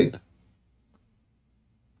Naik just said?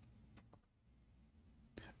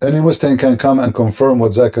 Any Muslim can come and confirm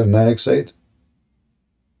what Zakir Naik said.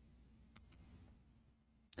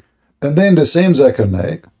 And then the same Zakir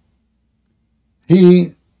Naik,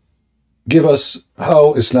 he give us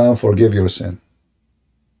how Islam forgive your sin.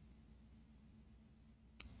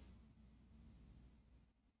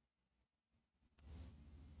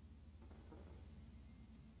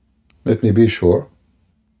 Let me be sure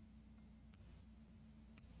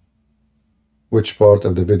which part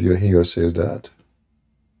of the video here says that.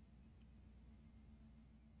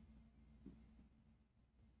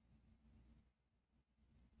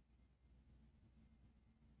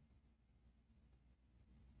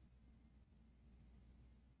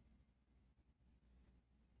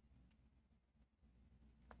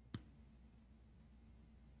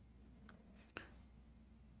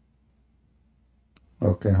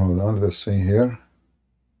 Okay, hold on, let's see here.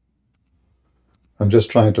 I'm just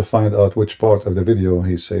trying to find out which part of the video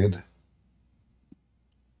he said.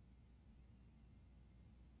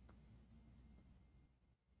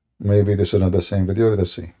 Maybe this is not the same video,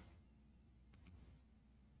 let's see.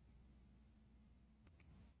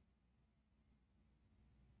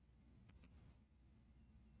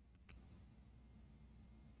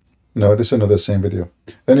 No, this is not the same video.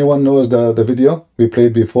 Anyone knows the video we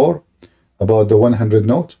played before about the 100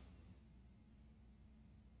 note?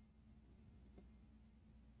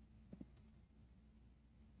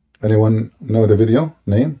 Anyone know the video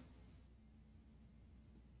name?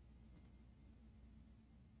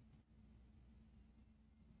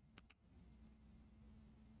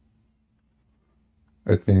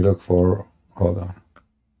 Let me look for, hold on.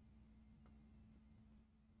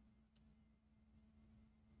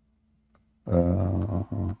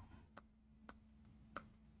 Uh,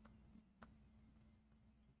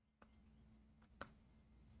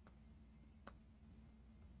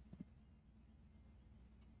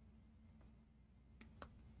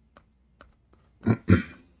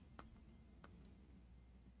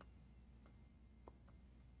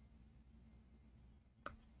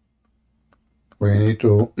 we need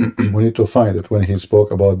to we need to find it when he spoke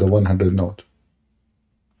about the 100 note.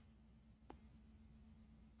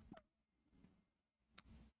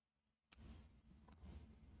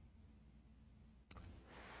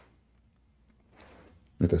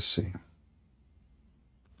 Let us see.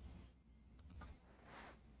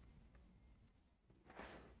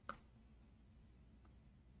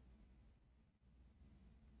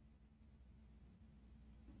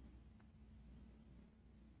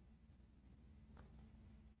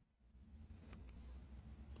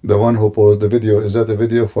 The one who posed the video, is that a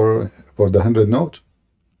video for the 100 note?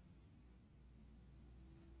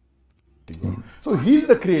 So he's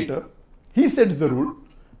the creator. He sets the rule.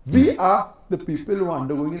 We are the people who are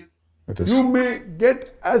undergoing it. You may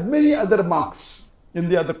get as many other marks in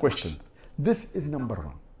the other questions. This is number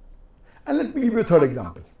one. And let me give you a third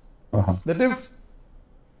example. That if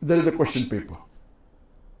there is a question paper,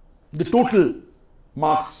 the total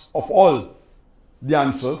marks of all the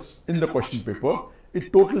answers in the question paper,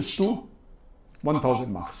 it totals to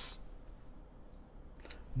 1000 marks.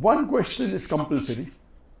 One question is compulsory.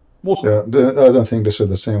 Yeah, I don't think this is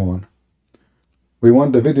the same one. We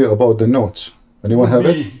want the video about the notes. Anyone have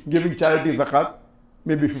it? Giving charity zakat,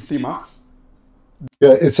 maybe 50 marks.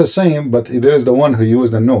 Yeah, it's the same, but there is the one who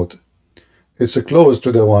used the note. It's close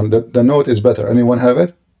to the one that the note is better. Anyone have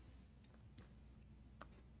it?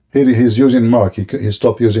 Here he's using mark. He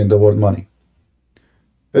stopped using the word money.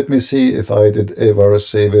 Let me see if I did ever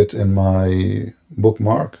save it in my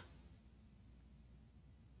bookmark.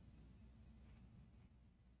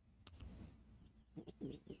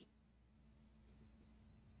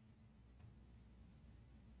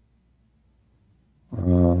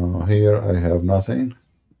 Here I have nothing.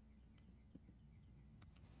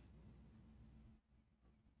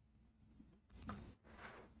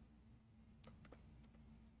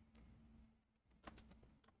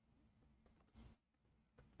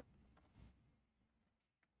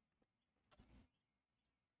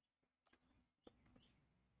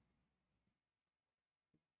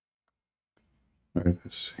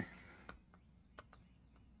 Let's see.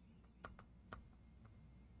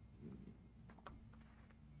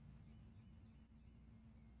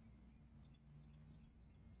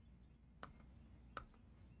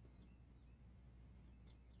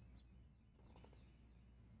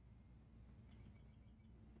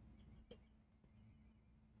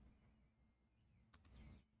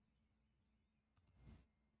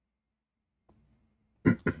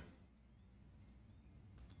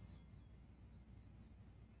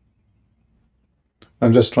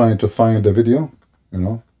 I'm just trying to find the video, you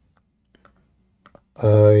know.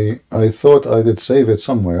 I thought I did save it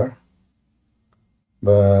somewhere,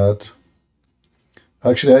 but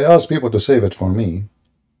actually I asked people to save it for me,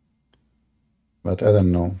 but I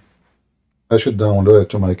don't know. I should download it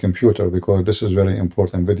to my computer because this is very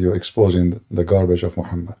important video exposing the garbage of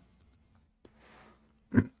Muhammad.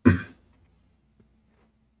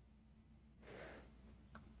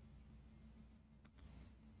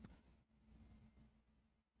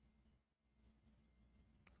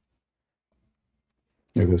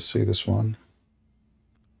 Let's see this one.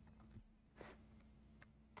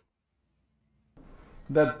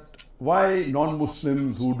 That why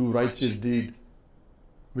non-Muslims who do righteous deed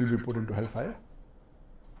will be put into hellfire,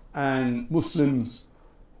 and Muslims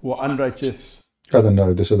who are unrighteous. I don't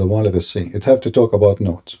know. This is the one. Let us see. It have to talk about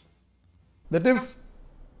notes. That if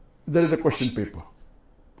there is a question paper.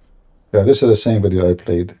 Yeah, this is the same video I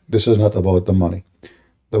played. This is not about the money.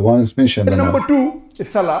 The ones mentioned. And number two is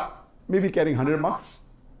Salah, maybe carrying 100 marks.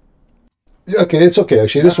 Okay, it's okay.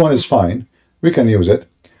 Actually, this one is fine. We can use it.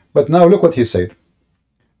 But now look what he said.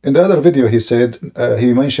 In the other video, he said,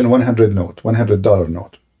 he mentioned $100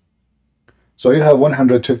 note. So you have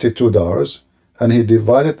 $152, and he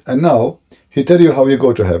divided, and now he tell you how you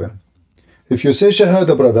go to heaven. If you say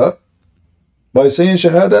Shahada, brother, by saying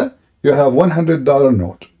Shahada, you have $100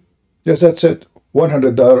 note. Yes, that's it.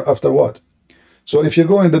 $100 after what? So if you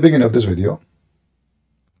go in the beginning of this video.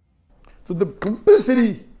 So the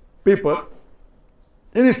compulsory paper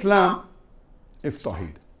in Islam is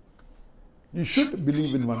Tawheed. You should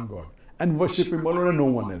believe in one God and worship Him alone and no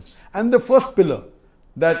one else. And the first pillar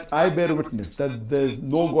that I bear witness that there is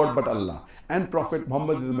no God but Allah and Prophet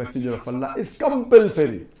Muhammad is the messenger of Allah is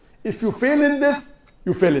compulsory. If you fail in this,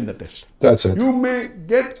 you fail in the test. That's it. You may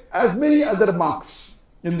get as many other marks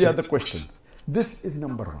in the other question. This is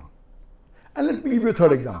number one. And let me give you a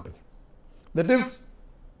third example. That if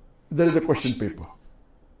there is a question paper,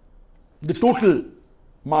 the total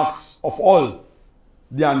marks of all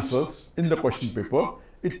the answers in the question paper,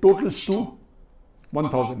 it totals to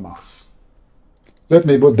 1000 marks. Let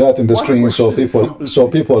me put that in the screen so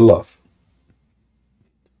people laugh.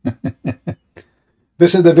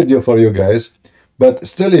 This is the video for you guys, but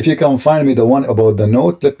still, if you can find me the one about the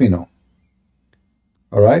note, let me know.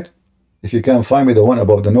 All right, if you can find me the one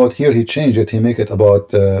about the note, here he changed it, he make it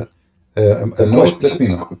about a note. Let me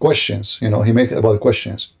know. Questions, you know, he make it about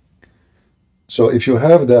questions. So if you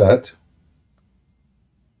have that,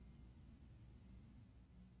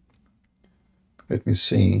 let me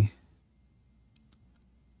see.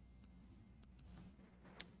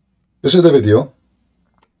 This is the video.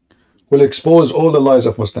 Will expose all the lies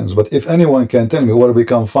of Muslims. But if anyone can tell me where we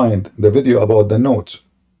can find the video about the notes,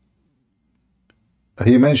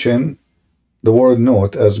 he mentioned the word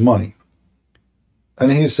note as money.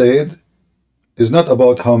 And he said, it's not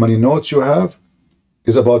about how many notes you have,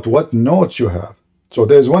 it's about what notes you have. So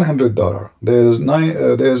there's $100, there's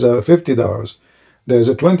 $50, there's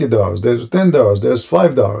 $20, there's $10, there's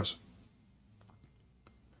 $5.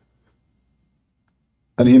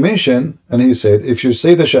 And he mentioned, and he said, if you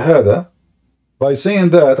say the Shahada, by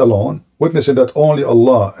saying that alone, witnessing that only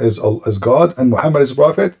Allah is God and Muhammad is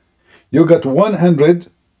Prophet, you got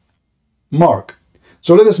 100 mark.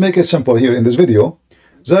 So let us make it simple here in this video.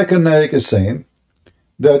 Zakir Naik is saying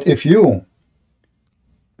that if you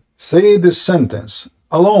say this sentence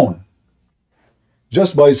alone,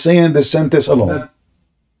 just by saying this sentence alone,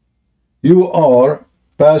 you are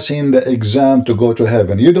passing the exam to go to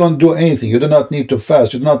heaven. You don't do anything. You do not need to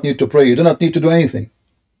fast. You do not need to pray. You do not need to do anything.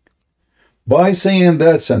 By saying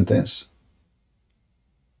that sentence,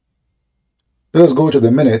 let us go to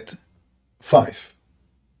the minute 5.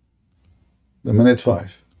 The minute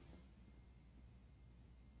 5.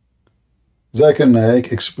 Zakir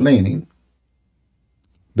Naik explaining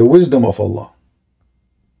the wisdom of Allah.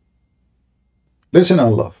 Listen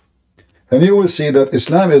and love. And you will see that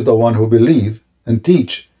Islam is the one who believe and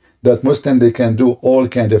teach that Muslim they can do all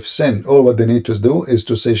kind of sin. All what they need to do is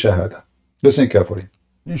to say Shahada. Listen carefully.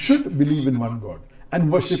 You should believe in one God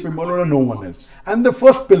and worship Him alone and no one else. And the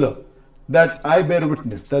first pillar that I bear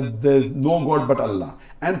witness that there is no God but Allah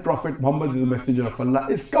and Prophet Muhammad is the messenger of Allah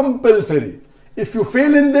is compulsory. If you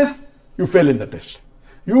fail in this, you fail in the test.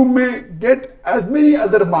 You may get as many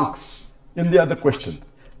other marks in the other questions.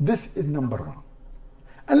 This is number one.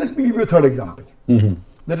 And let me give you a third example.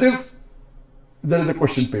 That if there is a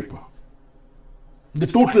question paper, the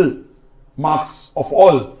total marks of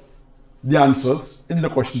all the answers in the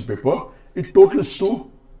question paper, it totals to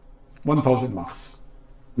 1000 marks.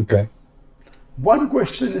 Okay. One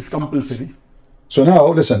question is compulsory. So now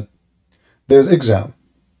listen, there's exam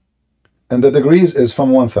and the degrees is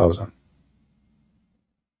from 1000.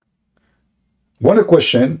 One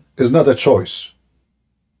question is not a choice,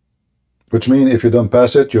 which means if you don't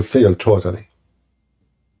pass it, you fail totally.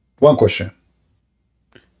 One question.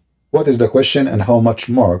 What is the question and how much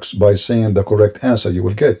marks by saying the correct answer you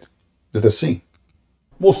will get? Let us see.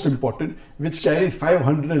 Most important, which carries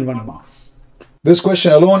 501 marks. This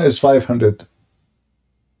question alone is 500.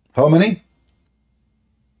 How many?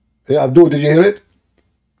 Yeah, Abdul, did you hear it?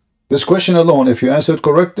 This question alone, if you answer it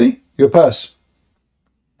correctly, you pass.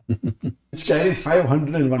 Which carries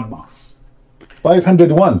 501 marks.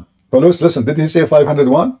 501. Oh, listen, did he say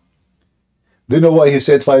 501? Do you know why he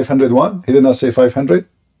said 501? He did not say 500.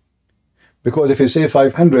 Because if he say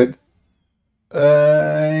 500,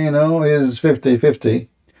 you know, is 50-50.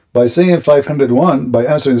 By saying 501, by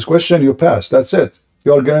answering this question, you pass. That's it.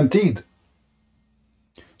 You are guaranteed.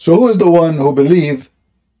 So who is the one who believe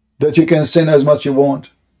that you can sin as much you want?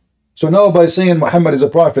 So now by saying Muhammad is a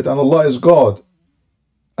prophet and Allah is God,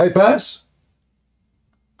 I pass?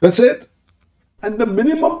 That's it? And the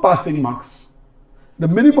minimum passing marks, the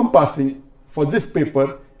minimum passing for this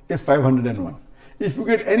paper is 501. If you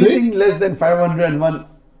get anything less than 501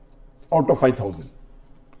 out of 5,000,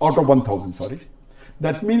 out of 1,000, sorry,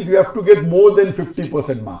 that means you have to get more than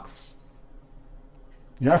 50% marks.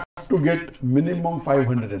 You have to get minimum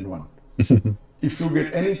 501. If you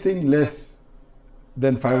get anything less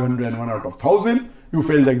than 501 out of 1,000, you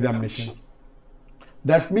fail the examination.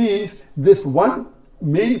 That means this one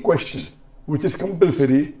main question, which is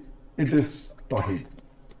compulsory, it is Tawheed.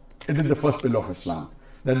 It is the first pillar of Islam.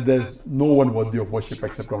 That there's no one worthy of worship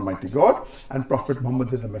except Almighty God, and Prophet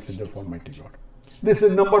Muhammad is a messenger of Almighty God. This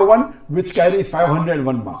is number one, which carries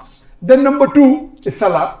 501 marks. Then number two is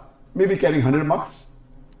Salah, maybe carrying 100 marks.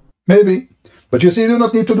 Maybe. But you see, you do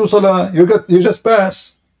not need to do salah. You just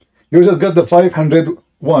pass. You just got the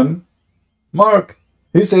 501 mark.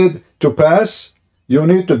 He said to pass, you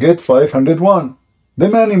need to get 501, the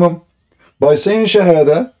minimum. By saying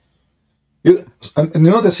shahada, and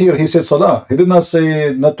notice here, he said salah. He did not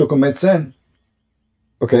say not to commit sin.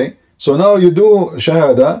 Okay, so now you do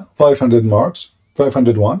shahada, 500 marks,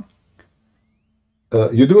 501.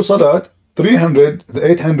 You do salat, 300,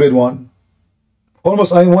 801.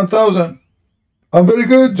 Almost I am 1,000. I'm very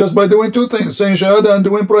good just by doing two things, saying shahada and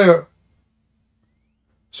doing prayer.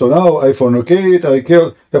 So now I fornicate, I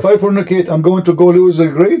kill. If I fornicate, I'm going to go lose a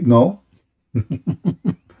grade? No.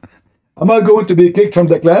 Am I going to be kicked from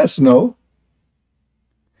the class? No.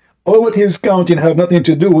 All what he's counting have nothing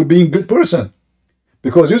to do with being a good person.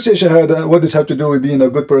 Because you say shahada, what does it have to do with being a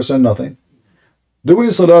good person? Nothing.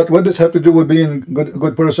 Doing salat, what does it have to do with being a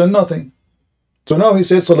good person? Nothing. So now he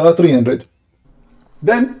said salat 300.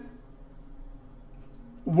 Then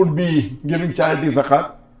would be giving charity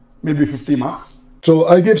zakat, maybe 50 marks. So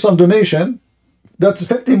I give some donation, that's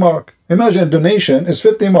 50 mark. Imagine donation is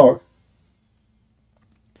 50 mark.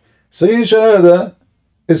 Saying shahada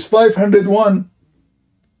is 501.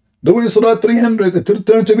 Doing salat 300, it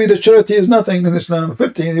turned to be the charity is nothing in Islam.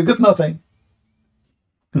 50, you get nothing.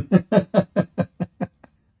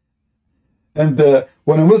 And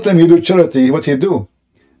when a Muslim you do charity, what he do?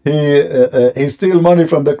 He steal money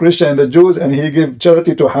from the Christian and the Jews, and he give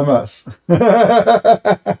charity to Hamas.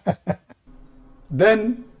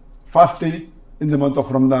 Then fasting in the month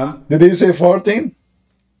of Ramadan. Did he say 14?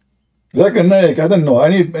 Zakir Naik, I don't know. I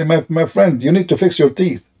need my friend. You need to fix your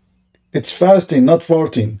teeth. It's fasting, not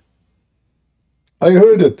 14. I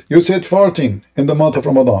heard it. You said 14 in the month of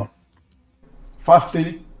Ramadan.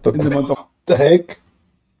 Fasting in the month of the heck?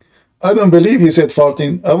 I don't believe he said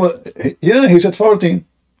 14. Yeah, he said 14.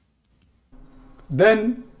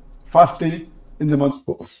 Then fasting in the month.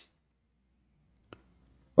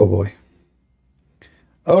 Oh boy.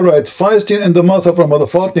 All right, fasting in the month of Ramadan,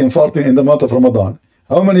 14 in the month of Ramadan.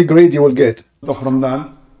 How many grade you will get? Of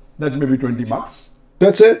Ramadan, that may be 20 marks.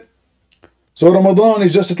 That's it. So Ramadan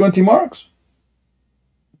is just 20 marks.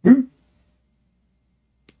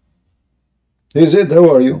 Hey Zed, how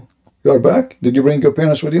are you? You are back? Did you bring your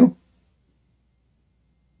parents with you?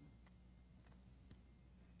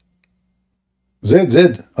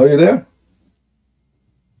 Zed, are you there?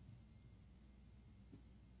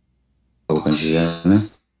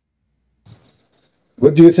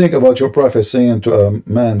 What do you think about your prophet saying to a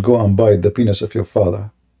man, go and bite the penis of your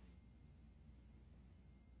father?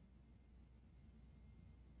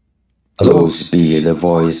 Hello, Speed, the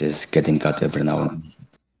voice is getting cut every now and then.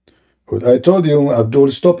 I told you,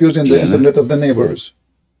 Abdul, stop using the internet of the neighbors.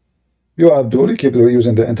 You, Abdul, you keep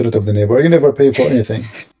using the internet of the neighbor. You never pay for anything.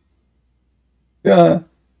 Yeah,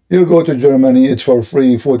 you go to Germany, it's for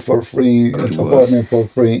free, food for free, apartment for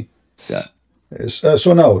free. Yeah.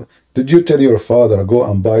 So now, did you tell your father, go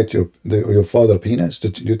and bite your father's penis?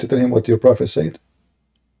 Did you tell him what your prophet said?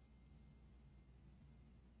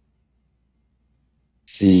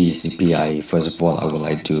 See, CPI, first of all, I would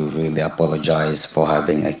like to really apologize for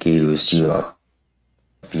having accused you of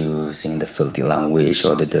using the filthy language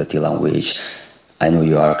or the dirty language. I know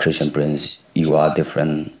you are a Christian prince, you are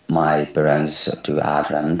different. My parents to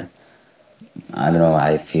Advent. I don't know,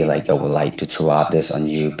 I feel like I would like to throw out this on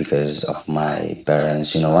you because of my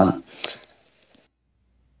parents, you know what?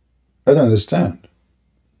 I don't understand.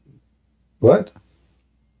 What?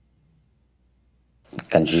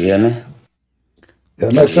 Can you hear me? Yeah,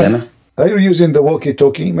 my friend, are you using the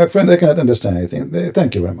walkie-talkie? My friend, I cannot understand anything.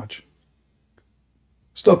 Thank you very much.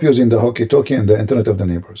 Stop using the walkie-talkie and the internet of the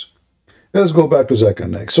neighbors. Let's go back to Zakir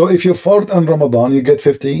Naik. So if you fart on Ramadan, you get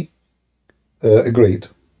 50 grade.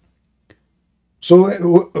 So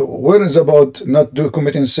where is about not to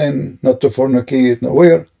committing sin, not to fornicate? No,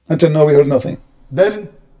 where? Until now we heard nothing. Then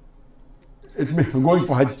it may going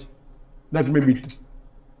for Hajj. That may be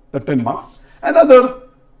the 10 marks. Another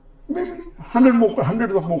maybe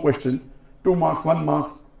hundreds of more questions. 2 marks, 1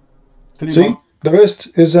 mark, 3 See, marks. The rest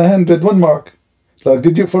is 101 mark. Like,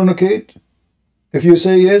 did you fornicate? If you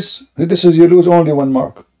say yes, this is you lose only 1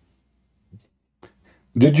 mark.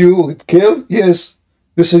 Did you kill? Yes.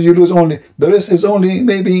 This is you lose only. The rest is only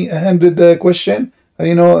maybe 100 question.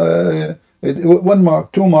 1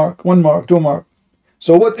 mark, 2 mark, 1 mark, 2 mark.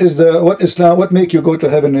 So what Islam? What make you go to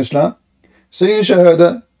heaven in Islam? Saying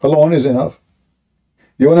shahada alone is enough.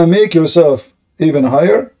 You want to make yourself even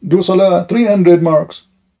higher? Do salah 300 marks.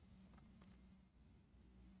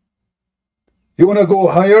 You want to go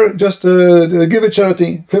higher? Just give it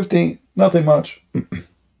charity 50, nothing much.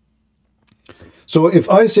 So if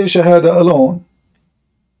I say shahada alone,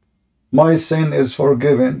 My sin is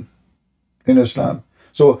forgiven in Islam.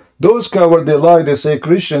 So those cowardly lie. They say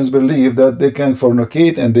Christians believe that they can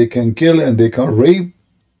fornicate and they can kill and they can rape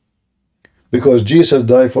because Jesus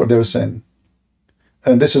died for their sin.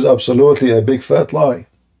 And this is absolutely a big fat lie.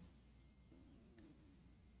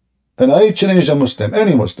 And I challenge a Muslim,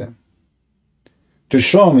 any Muslim, to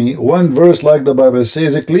show me one verse like the Bible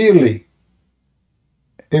says it clearly.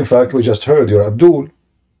 In fact, we just heard your Abdul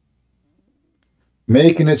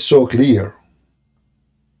making it so clear.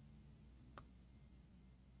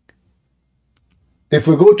 If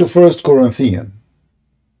we go to 1 Corinthians,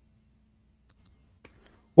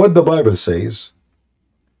 what the Bible says,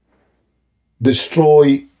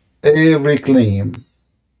 destroy every claim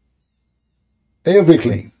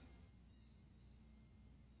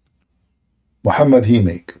Muhammad he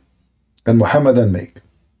make and Muhammadan make,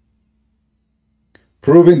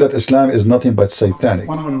 proving that Islam is nothing but satanic.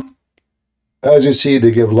 As you see,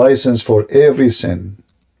 they give license for every sin.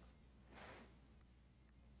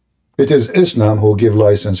 It is Islam who give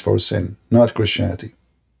license for sin, not Christianity.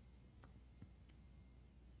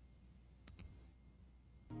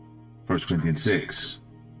 1 Corinthians 6.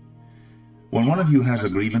 When one of you has a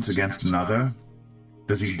grievance against another,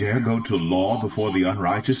 does he dare go to law before the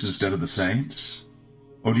unrighteous instead of the saints?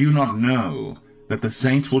 Or do you not know that the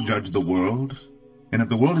saints will judge the world? And if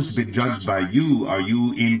the world is to be judged by you, are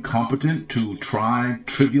you incompetent to try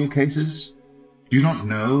trivial cases? Do you not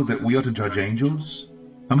know that we are to judge angels?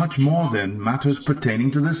 How much more then matters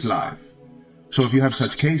pertaining to this life? So if you have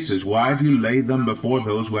such cases, why do you lay them before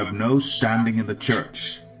those who have no standing in the church?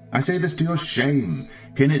 I say this to your shame.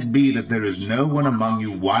 Can it be that there is no one among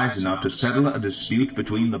you wise enough to settle a dispute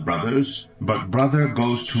between the brothers? But brother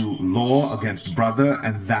goes to law against brother,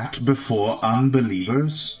 and that before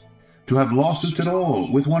unbelievers? To have lawsuits at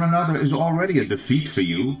all with one another is already a defeat for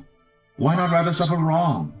you. Why not rather suffer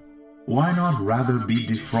wrong? Why not rather be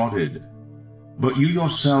defrauded? But you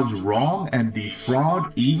yourselves wrong and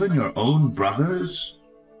defraud even your own brothers?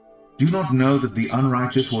 Do you not know that the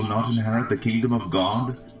unrighteous will not inherit the kingdom of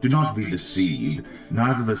God? Do not be deceived.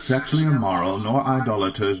 Neither the sexually immoral, nor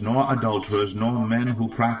idolaters, nor adulterers, nor men who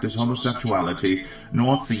practice homosexuality,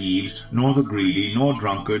 nor thieves, nor the greedy, nor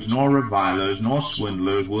drunkards, nor revilers, nor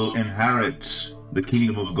swindlers will inherit the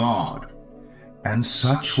kingdom of God. And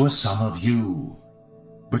such were some of you.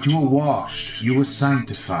 But you were washed, you were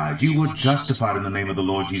sanctified, you were justified in the name of the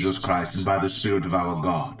Lord Jesus Christ and by the Spirit of our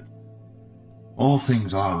God. All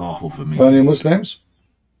things are lawful for me. Any Muslims?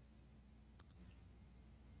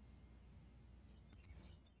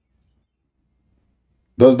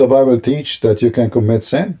 Does the Bible teach that you can commit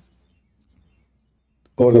sin?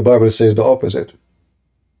 Or the Bible says the opposite?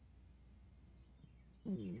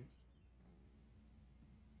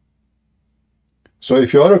 So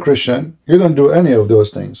if you are a Christian, you don't do any of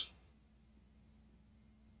those things.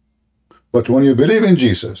 But when you believe in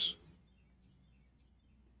Jesus,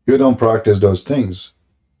 you don't practice those things.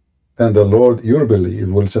 And the Lord, your belief,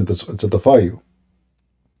 will sanctify you,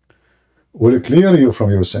 will clear you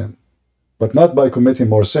from your sin. But not by committing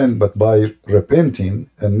more sin, but by repenting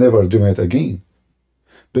and never doing it again.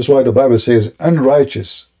 This is why the Bible says,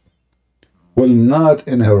 unrighteous will not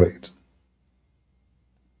inherit.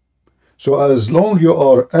 So as long you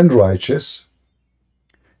are unrighteous,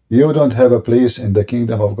 you don't have a place in the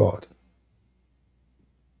kingdom of God.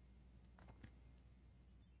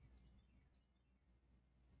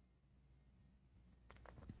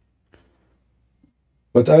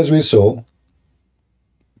 But as we saw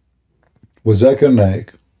with Zakir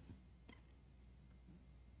Naik,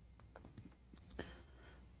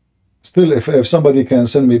 still if somebody can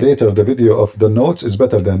send me later the video of the notes, is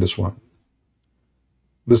better than this one.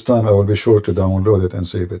 This time I will be sure to download it and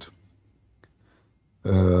save it.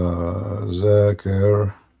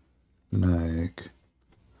 Zakir Naik,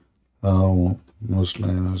 how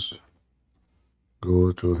Muslims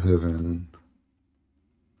go to heaven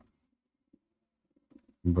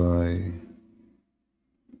by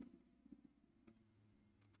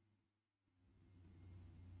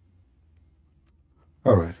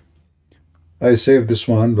all right, I saved this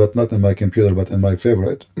one, but not in my computer, but in my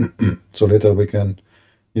favorite. So later we can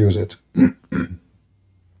use it.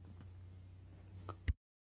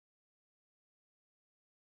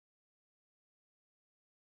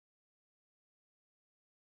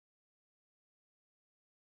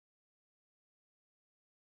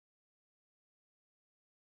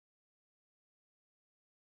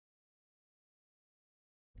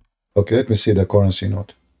 Okay, let me see the currency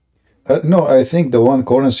note. No, I think the one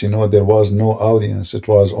currency note, there was no audience. It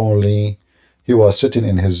was only, he was sitting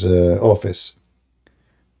in his office.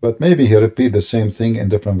 But maybe he repeat the same thing in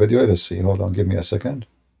different video. Let's see. Hold on, give me a second.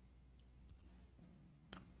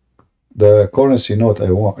 The currency note I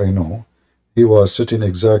know, he was sitting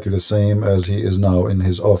exactly the same as he is now in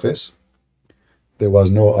his office. There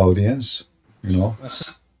was no audience, you know.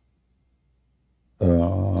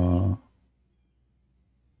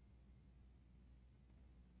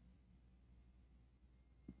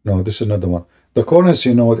 No, this is not the one. The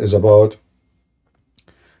currency note is about,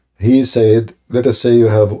 he said, let us say you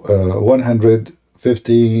have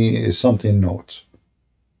 150 something notes,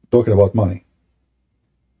 talking about money.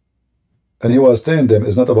 And he was telling them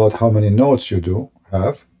it's not about how many notes you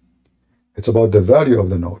have, it's about the value of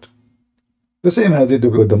the note. The same as they do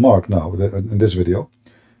with the mark now in this video.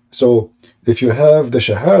 So if you have the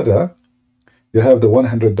Shahada, you have the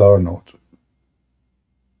 $100 note.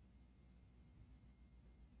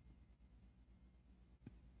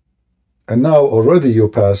 And now already you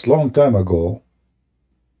passed long time ago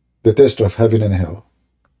the test of heaven and hell.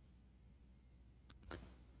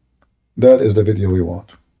 That is the video we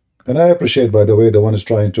want. And I appreciate, by the way, the one is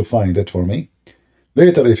trying to find it for me.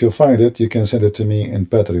 Later, if you find it, you can send it to me in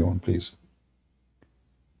Patreon, please.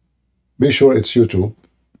 Be sure it's YouTube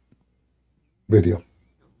video.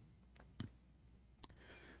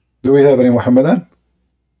 Do we have any Muhammadan?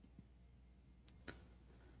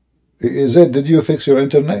 Is it, did you fix your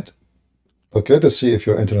internet? Okay, let us see if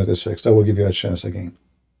your internet is fixed. I will give you a chance again.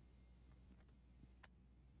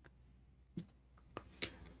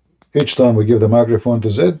 Each time we give the microphone to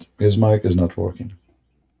Zed, his mic is not working.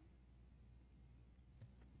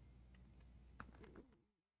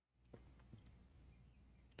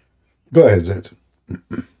 Go ahead, Zed.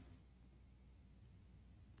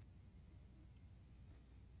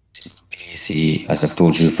 See, as I've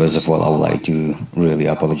told you, first of all, I would like to really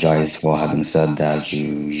apologize for having said that you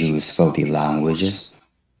use filthy languages.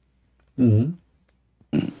 And?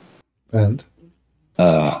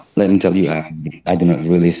 Let me tell you, I do not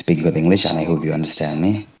really speak good English, and I hope you understand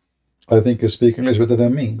me. I think you speak English better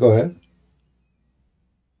than me. Go ahead.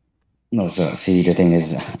 No, sir. See, the thing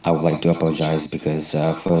is, I would like to apologize because,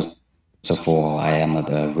 first of all, I am not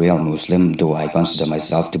a real Muslim, though I consider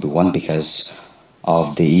myself to be one because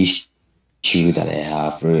of the issue that I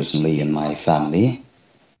have recently in my family.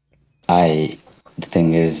 The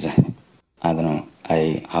thing is, I don't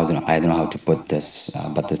know how to put this,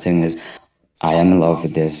 but the thing is, I am in love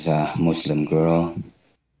with this Muslim girl,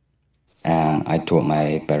 and I told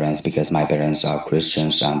my parents, because my parents are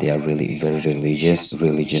Christians and they are really very religious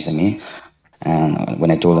I mean. And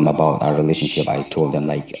when I told them about our relationship, I told them,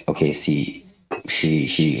 like, okay, see,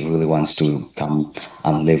 she really wants to come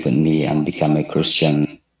and live with me and become a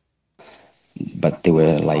Christian. But they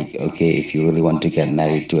were like, okay, if you really want to get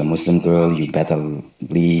married to a Muslim girl, you better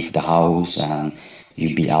leave the house and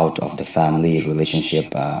you be out of the family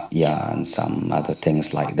relationship, and some other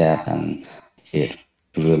things like that. And it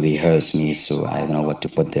really hurts me, so I don't know what to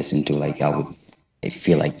put this into. Like, I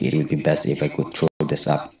feel like it would be best if I could throw this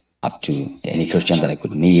up to any Christian that I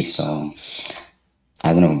could meet. So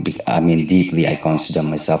I don't know, I mean, deeply I consider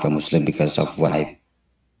myself a Muslim because of what my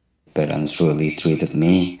parents really treated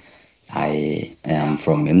me. I am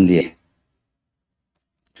from India.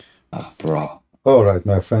 All right,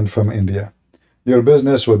 my friend from India. Your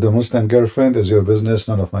business with the Muslim girlfriend is your business,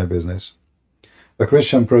 none of my business. A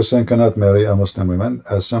Christian person cannot marry a Muslim woman,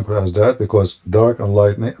 as simple as that, because dark and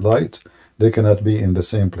light, they cannot be in the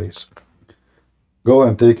same place. Go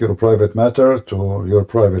and take your private matter to your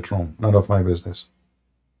private room, none of my business.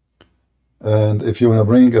 And if you want to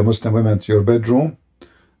bring a Muslim woman to your bedroom,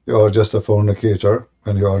 you are just a fornicator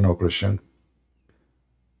and you are no Christian.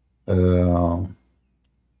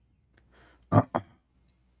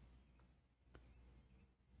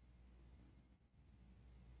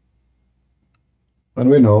 And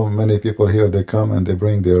we know many people here, they come and they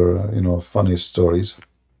bring their, funny stories.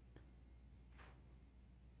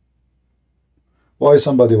 Why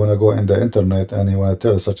somebody want to go in the internet and you want to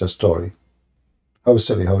tell such a story? How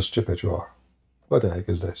silly, how stupid you are. What the heck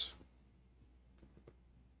is this?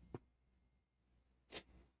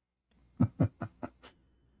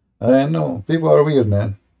 I know, people are weird,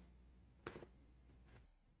 man.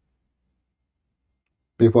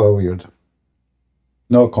 People are weird.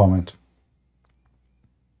 No comment.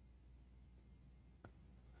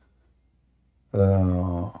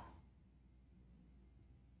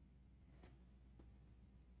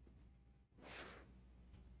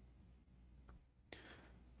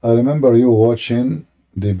 I remember you watching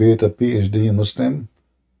Debate a PhD Muslim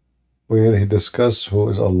where he discussed who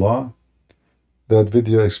is Allah. That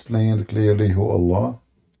video explained clearly who Allah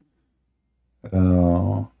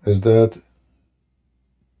is. That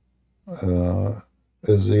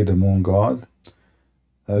is he the moon god?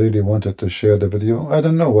 I really wanted to share the video. I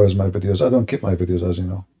don't know where's my videos. I don't keep my videos, as you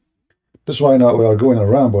know. This is why now we are going a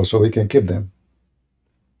ramble so we can keep them.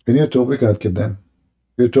 In YouTube, we cannot keep them.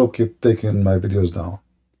 YouTube keep taking my videos down.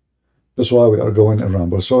 That's why we are going in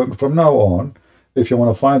Rumble. So from now on, if you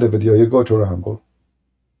want to find a video, you go to Rumble.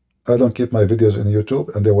 I don't keep my videos in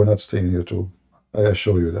YouTube, and they will not stay in YouTube. I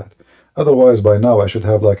assure you that. Otherwise, by now, I should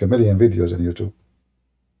have like 1 million videos in YouTube.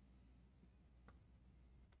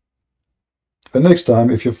 The next time,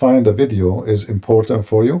 if you find a video is important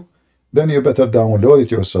for you, then you better download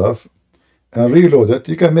it yourself and reload it.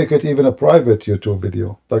 You can make it even a private YouTube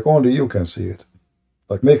video, like only you can see it.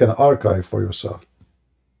 Like make an archive for yourself.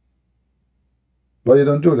 But you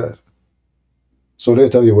don't do that. So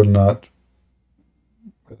later you will not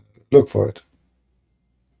look for it.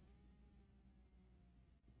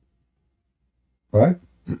 Right?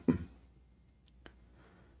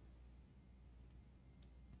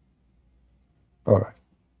 All right.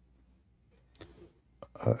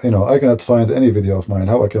 You know, I cannot find any video of mine.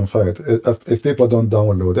 How I can find it? If people don't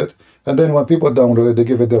download it, and then when people download it, they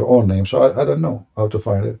give it their own name. So I don't know how to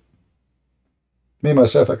find it. Me,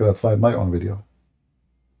 myself, I cannot find my own video.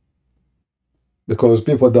 Because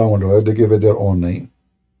people download it, they give it their own name.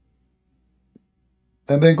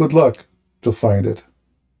 And then good luck to find it.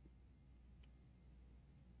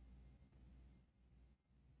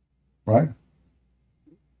 Right?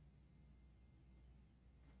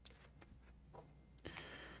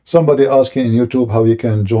 Somebody asking in YouTube how you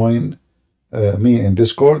can join me in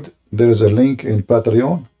Discord. There is a link in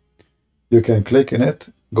Patreon. You can click in it,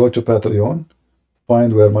 go to Patreon,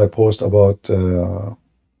 find where my post about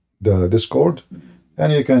the Discord,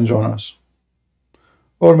 and you can join us.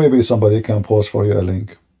 Or maybe somebody can post for you a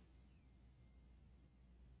link.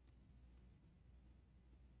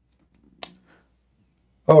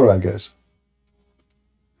 All right, guys.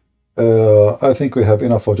 I think we have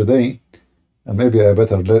enough for today. And maybe I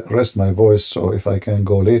better rest my voice, so if I can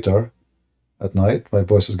go later at night, my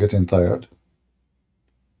voice is getting tired.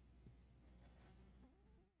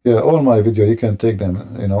 Yeah, all my videos, you can take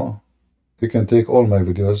them, you know. You can take all my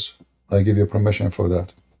videos. I give you permission for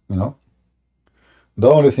that, you know.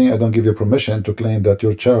 The only thing I don't give you permission to claim that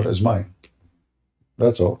your channel is mine.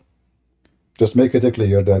 That's all. Just make it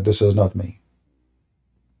clear that this is not me.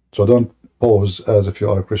 So don't pose as if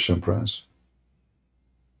you are a Christian prince.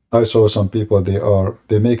 I saw some people,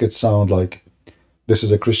 they make it sound like this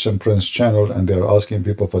is a Christian Prince channel and they're asking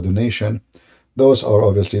people for donation. Those are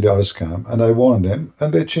obviously, they are a scam. And I warned them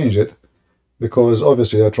and they changed it because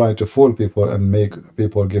obviously they're trying to fool people and make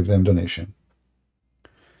people give them donation.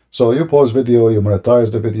 So you post video, you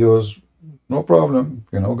monetize the videos, no problem,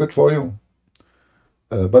 you know, good for you.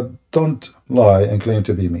 But don't lie and claim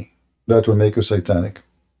to be me. That will make you satanic.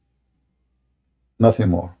 Nothing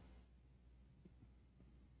more.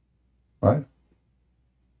 Right?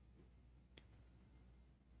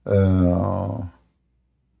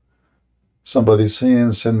 Somebody's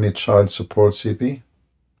saying, send me child support CP.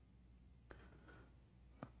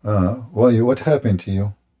 What happened to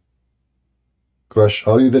you? Crush,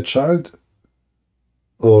 are you the child?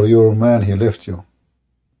 Or your man, he left you?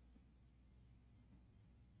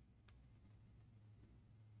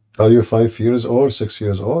 Are you 5 years old, 6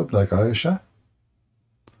 years old, like Aisha?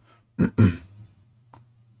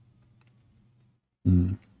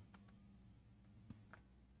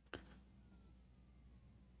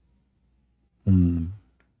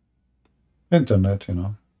 Internet, you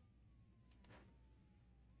know.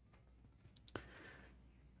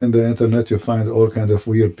 In the internet, you find all kinds of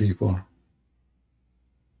weird people.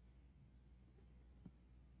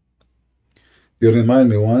 You remind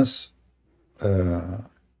me once,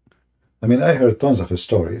 I mean, I heard tons of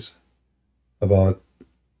stories about,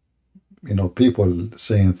 you know, people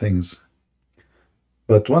saying things.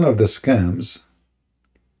 But one of the scams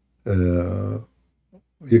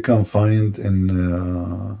you can find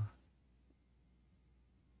in,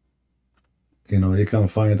 you know, you can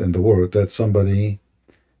find in the world that somebody,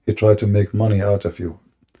 he tried to make money out of you.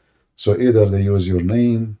 So either they use your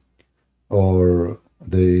name or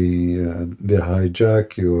they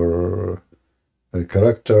hijack your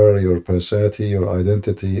character, your personality, your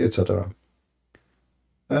identity, etc.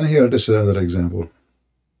 And here, this is another example.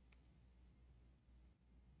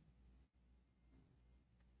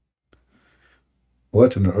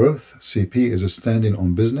 What on earth? CP is standing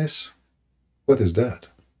on business? What is that?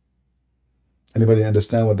 Anybody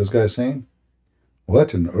understand what this guy is saying?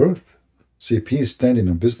 What on earth? CP is standing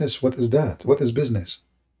on business? What is that? What is business?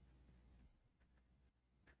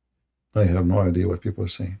 I have no idea what people are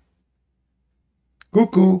saying.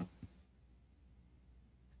 Cuckoo.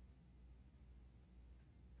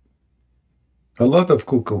 A lot of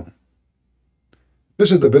cuckoo.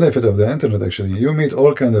 This is the benefit of the internet, actually. You meet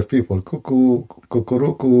all kind of people. Cuckoo,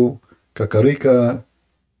 kukuruku, kakarika,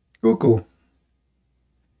 cuckoo.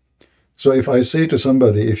 So if I say to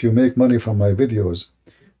somebody, if you make money from my videos,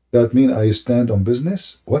 that means I stand on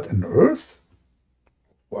business? What on earth?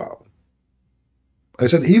 Wow. I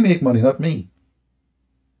said, he make money, not me.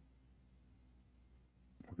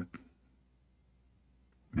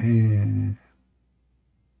 Man.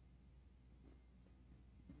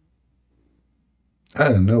 I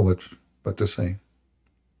don't know what to say.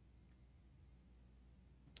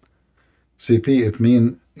 CP, it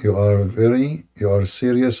means you are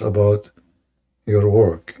serious about your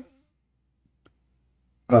work.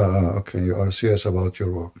 Okay, you are serious about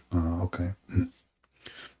your work. Okay.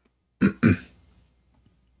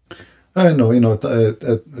 I know,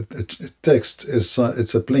 text is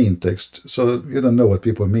it's a plain text, so you don't know what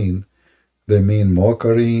people mean. They mean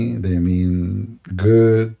mockery, they mean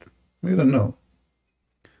good. We don't know.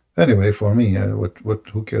 Anyway, for me,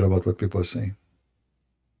 who care about what people say?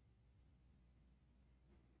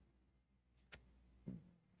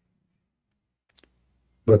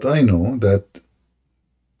 But I know that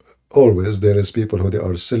always there is people who they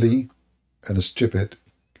are silly and stupid,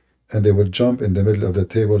 and they will jump in the middle of the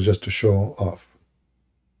table just to show off.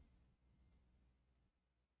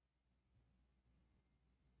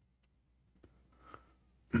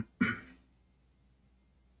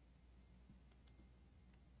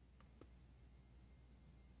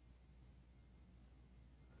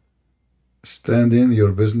 Standing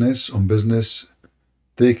your business on business,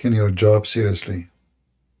 taking your job seriously.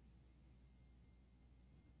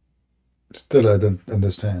 Still, I don't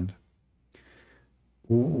understand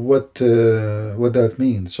what that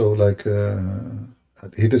means. So, like,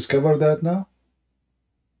 he discovered that now?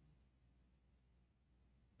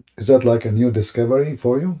 Is that like a new discovery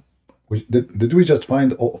for you? Did we just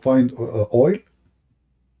find oil?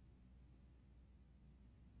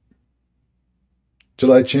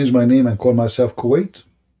 Shall I change my name and call myself Kuwait?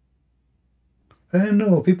 I don't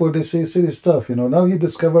know. People, they say silly stuff, Now you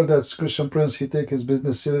discover that Christian Prince, he take his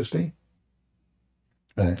business seriously.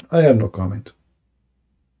 I have no comment.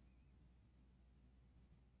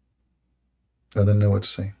 I don't know what to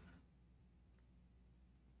say.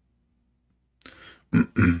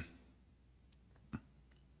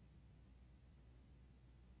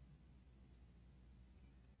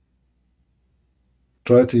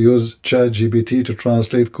 Try to use ChatGPT to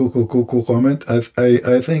translate cuckoo comment. I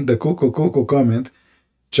think the cuckoo comment,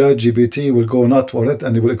 ChatGPT will go nut for it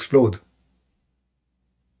and it will explode.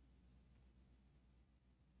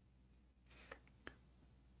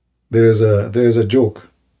 There is a joke,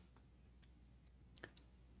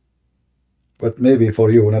 but maybe for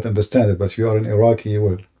you will not understand it, but if you are in Iraqi, you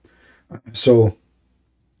will. So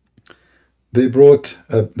they brought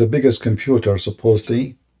the biggest computer,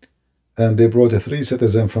 supposedly, and they brought 3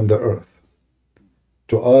 citizens from the earth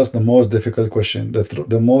to ask the most difficult question, the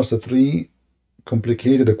 3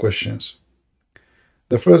 complicated questions.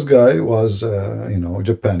 The first guy was,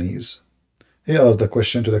 Japanese. He asked the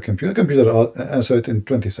question to the computer. The computer answered it in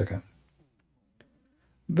 20 seconds.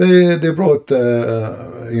 They brought,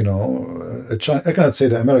 I cannot say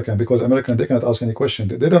the American, because American, they cannot ask any question.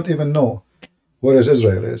 They don't even know where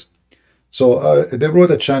Israel is. So they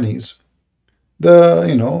brought a Chinese.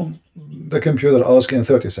 The computer asked in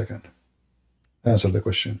 30 seconds. Answer the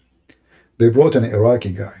question. They brought an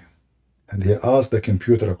Iraqi guy, and he asked the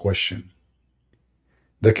computer a question.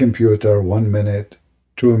 The computer, 1 minute,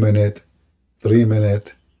 2 minutes, 3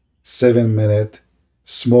 minutes, 7 minutes,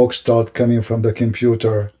 smoke start coming from the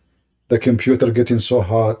computer getting so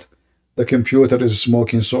hot, the computer is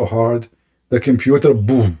smoking so hard, the computer,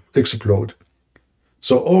 boom, explode.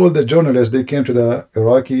 So all the journalists, they came to the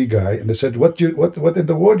Iraqi guy and they said, what in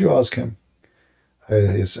the world you ask him?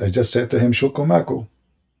 I just said to him, Shukumaku,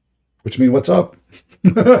 which means what's up?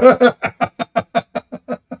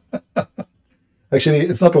 Actually,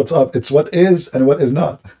 it's not what's up, it's what is and what is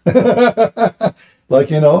not. Like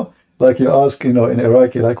you ask, in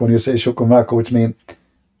Iraqi, like when you say Shukumaku, which means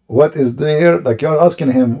what is there, like you're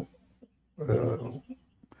asking him,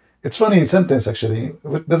 it's funny sentence actually,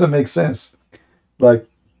 it doesn't make sense. Like,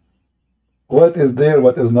 what is there,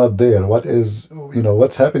 what is not there, what is,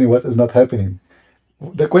 what's happening, what is not happening.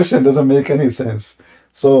 The question doesn't make any sense.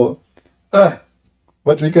 So,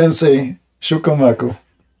 what we can say, Shukumaku.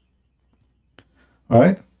 All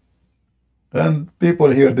right? And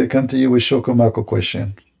people here, they come to you with Shukumaku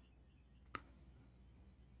question.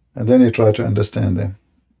 And then you try to understand them.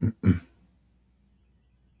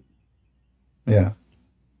 Yeah.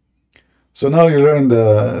 So now you learn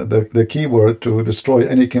the keyword to destroy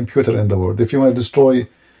any computer in the world. If you want to destroy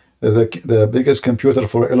the biggest computer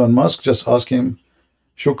for Elon Musk, just ask him,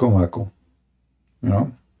 Shukumaku, you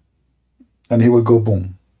know, and he will go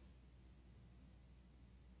boom.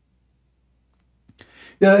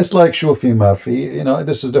 Yeah, it's like Shufi Mafi, you know,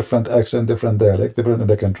 this is different accent, different dialect, different in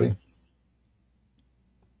the country.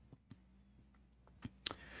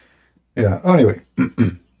 Yeah, anyway.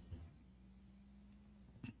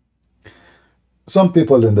 Some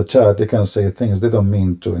people in the chat, they can say things they don't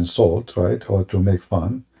mean to insult, right, or to make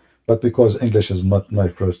fun, but because English is not my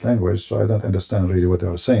first language, so I don't understand really what they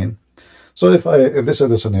are saying. So if this is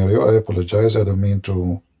the scenario, I apologize. I don't mean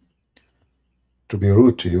to be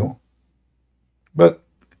rude to you, but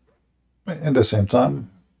in the same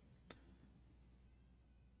time,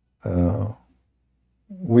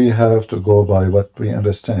 we have to go by what we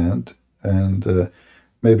understand, and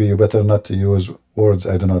maybe you better not to use words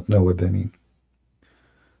I do not know what they mean.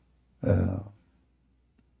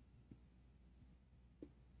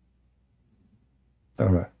 All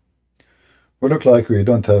right. We look like we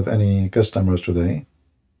don't have any customers today.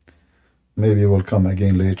 Maybe we'll come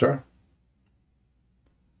again later.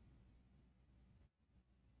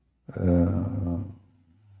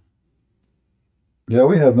 Yeah,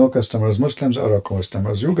 we have no customers. Muslims are our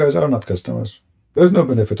customers. You guys are not customers. There's no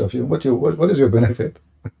benefit of you. What is your benefit?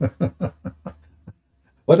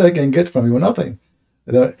 What I can get from you? Nothing.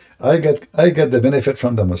 I get the benefit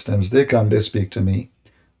from the Muslims. They come, they speak to me.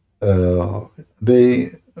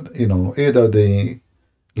 They, you know, either they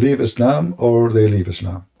leave Islam or they leave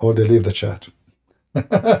Islam or they leave the chat.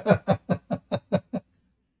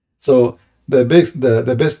 So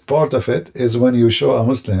the best part of it is when you show a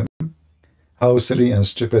Muslim how silly and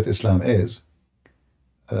stupid Islam is,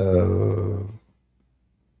 and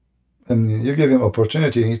you give him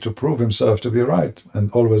opportunity to prove himself to be right,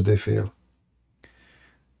 and always they fail.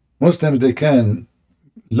 Muslims, they can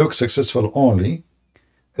look successful only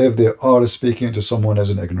if they are speaking to someone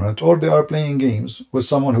as an ignorant, or they are playing games with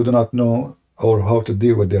someone who do not know or how to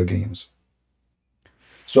deal with their games.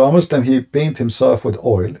 So a Muslim, he paint himself with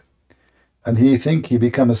oil, and he think he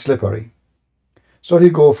becomes slippery. So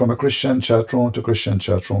he go from a Christian chat room to Christian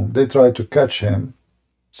chat room. They try to catch him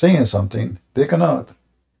saying something. They cannot.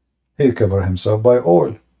 He cover himself by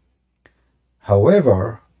oil.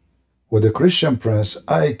 However, with the Christian prince,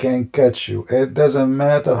 I can catch you. It doesn't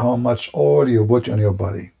matter how much oil you put on your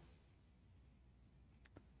body.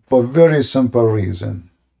 For a very simple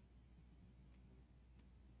reason.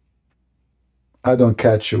 I don't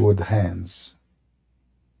catch you with hands.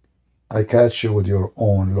 I catch you with your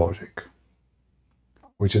own logic,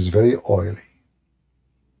 which is very oily.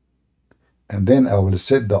 And then I will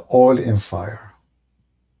set the oil in fire,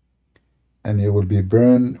 and you will be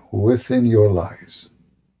burned within your lies.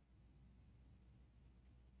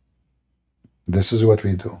 This is what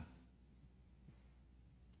we do.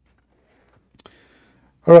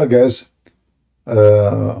 All right, guys.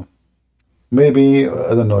 Maybe,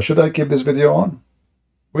 I don't know, should I keep this video on?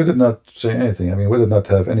 We did not say anything. I mean, we did not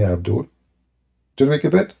have any Abdul. Should we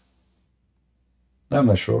keep it? I'm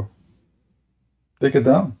not sure. Take it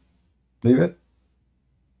down. Leave it.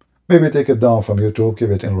 Maybe take it down from YouTube,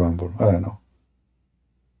 keep it in Rumble. I don't know.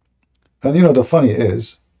 And you know, the funny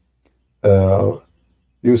is,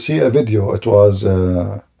 you see a video, it was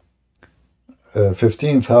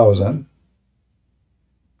 15,000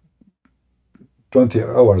 20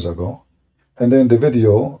 hours ago, and then the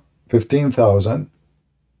video 15,000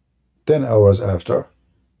 10 hours after,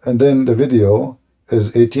 and then the video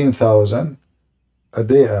is 18,000 a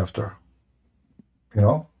day after. You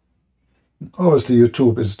know, obviously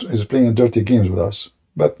YouTube is playing dirty games with us,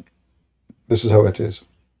 but this is how it is.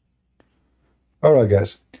 All right,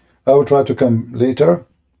 guys, I will try to come later,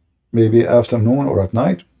 maybe afternoon or at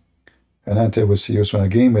night, and until we see you soon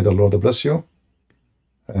again, may the Lord bless you,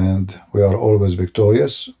 and we are always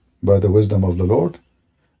victorious by the wisdom of the Lord.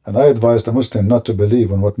 And I advise the Muslim not to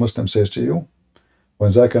believe on what Muslim says to you. When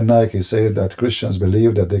Zakir Naik, he said that Christians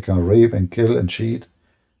believe that they can rape and kill and cheat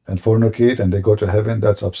and fornicate and they go to heaven,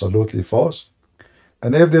 that's absolutely false.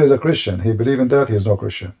 And if there is a Christian, he believes in that, he is no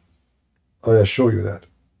Christian. I assure you that.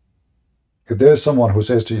 If there is someone who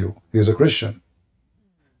says to you, he is a Christian,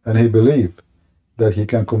 and he believes that he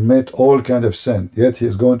can commit all kind of sin, yet he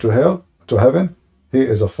is going to hell, to heaven, he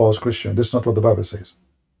is a false Christian. This is not what the Bible says.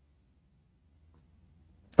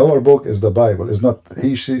 Our book is the Bible. It's not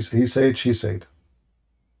he said, she said.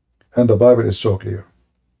 And the Bible is so clear.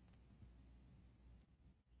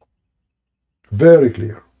 Very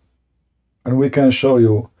clear. And we can show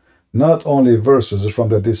you not only verses from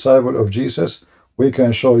the disciple of Jesus, we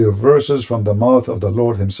can show you verses from the mouth of the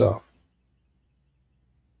Lord himself.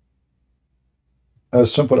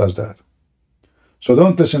 As simple as that. So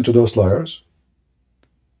don't listen to those liars.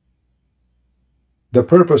 The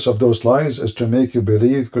purpose of those lies is to make you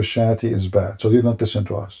believe Christianity is bad. So you don't listen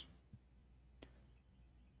to us.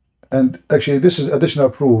 And actually, this is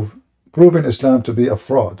additional proof, proving Islam to be a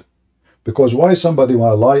fraud. Because why somebody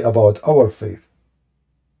want to lie about our faith?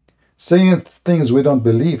 Saying things we don't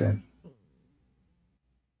believe in.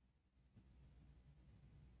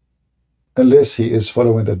 Unless he is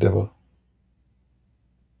following the devil.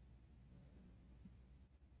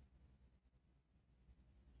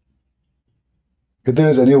 If there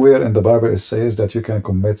is anywhere in the Bible it says that you can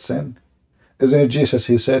commit sin, isn't it Jesus,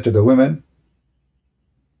 he said to the women,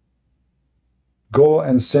 go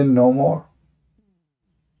and sin no more?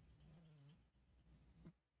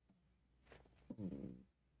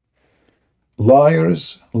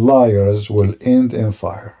 Liars, liars will end in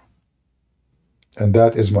fire. And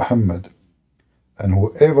that is Muhammad. And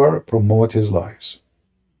whoever promote his lies.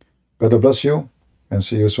 God bless you and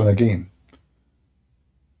see you soon again.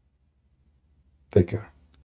 Take care.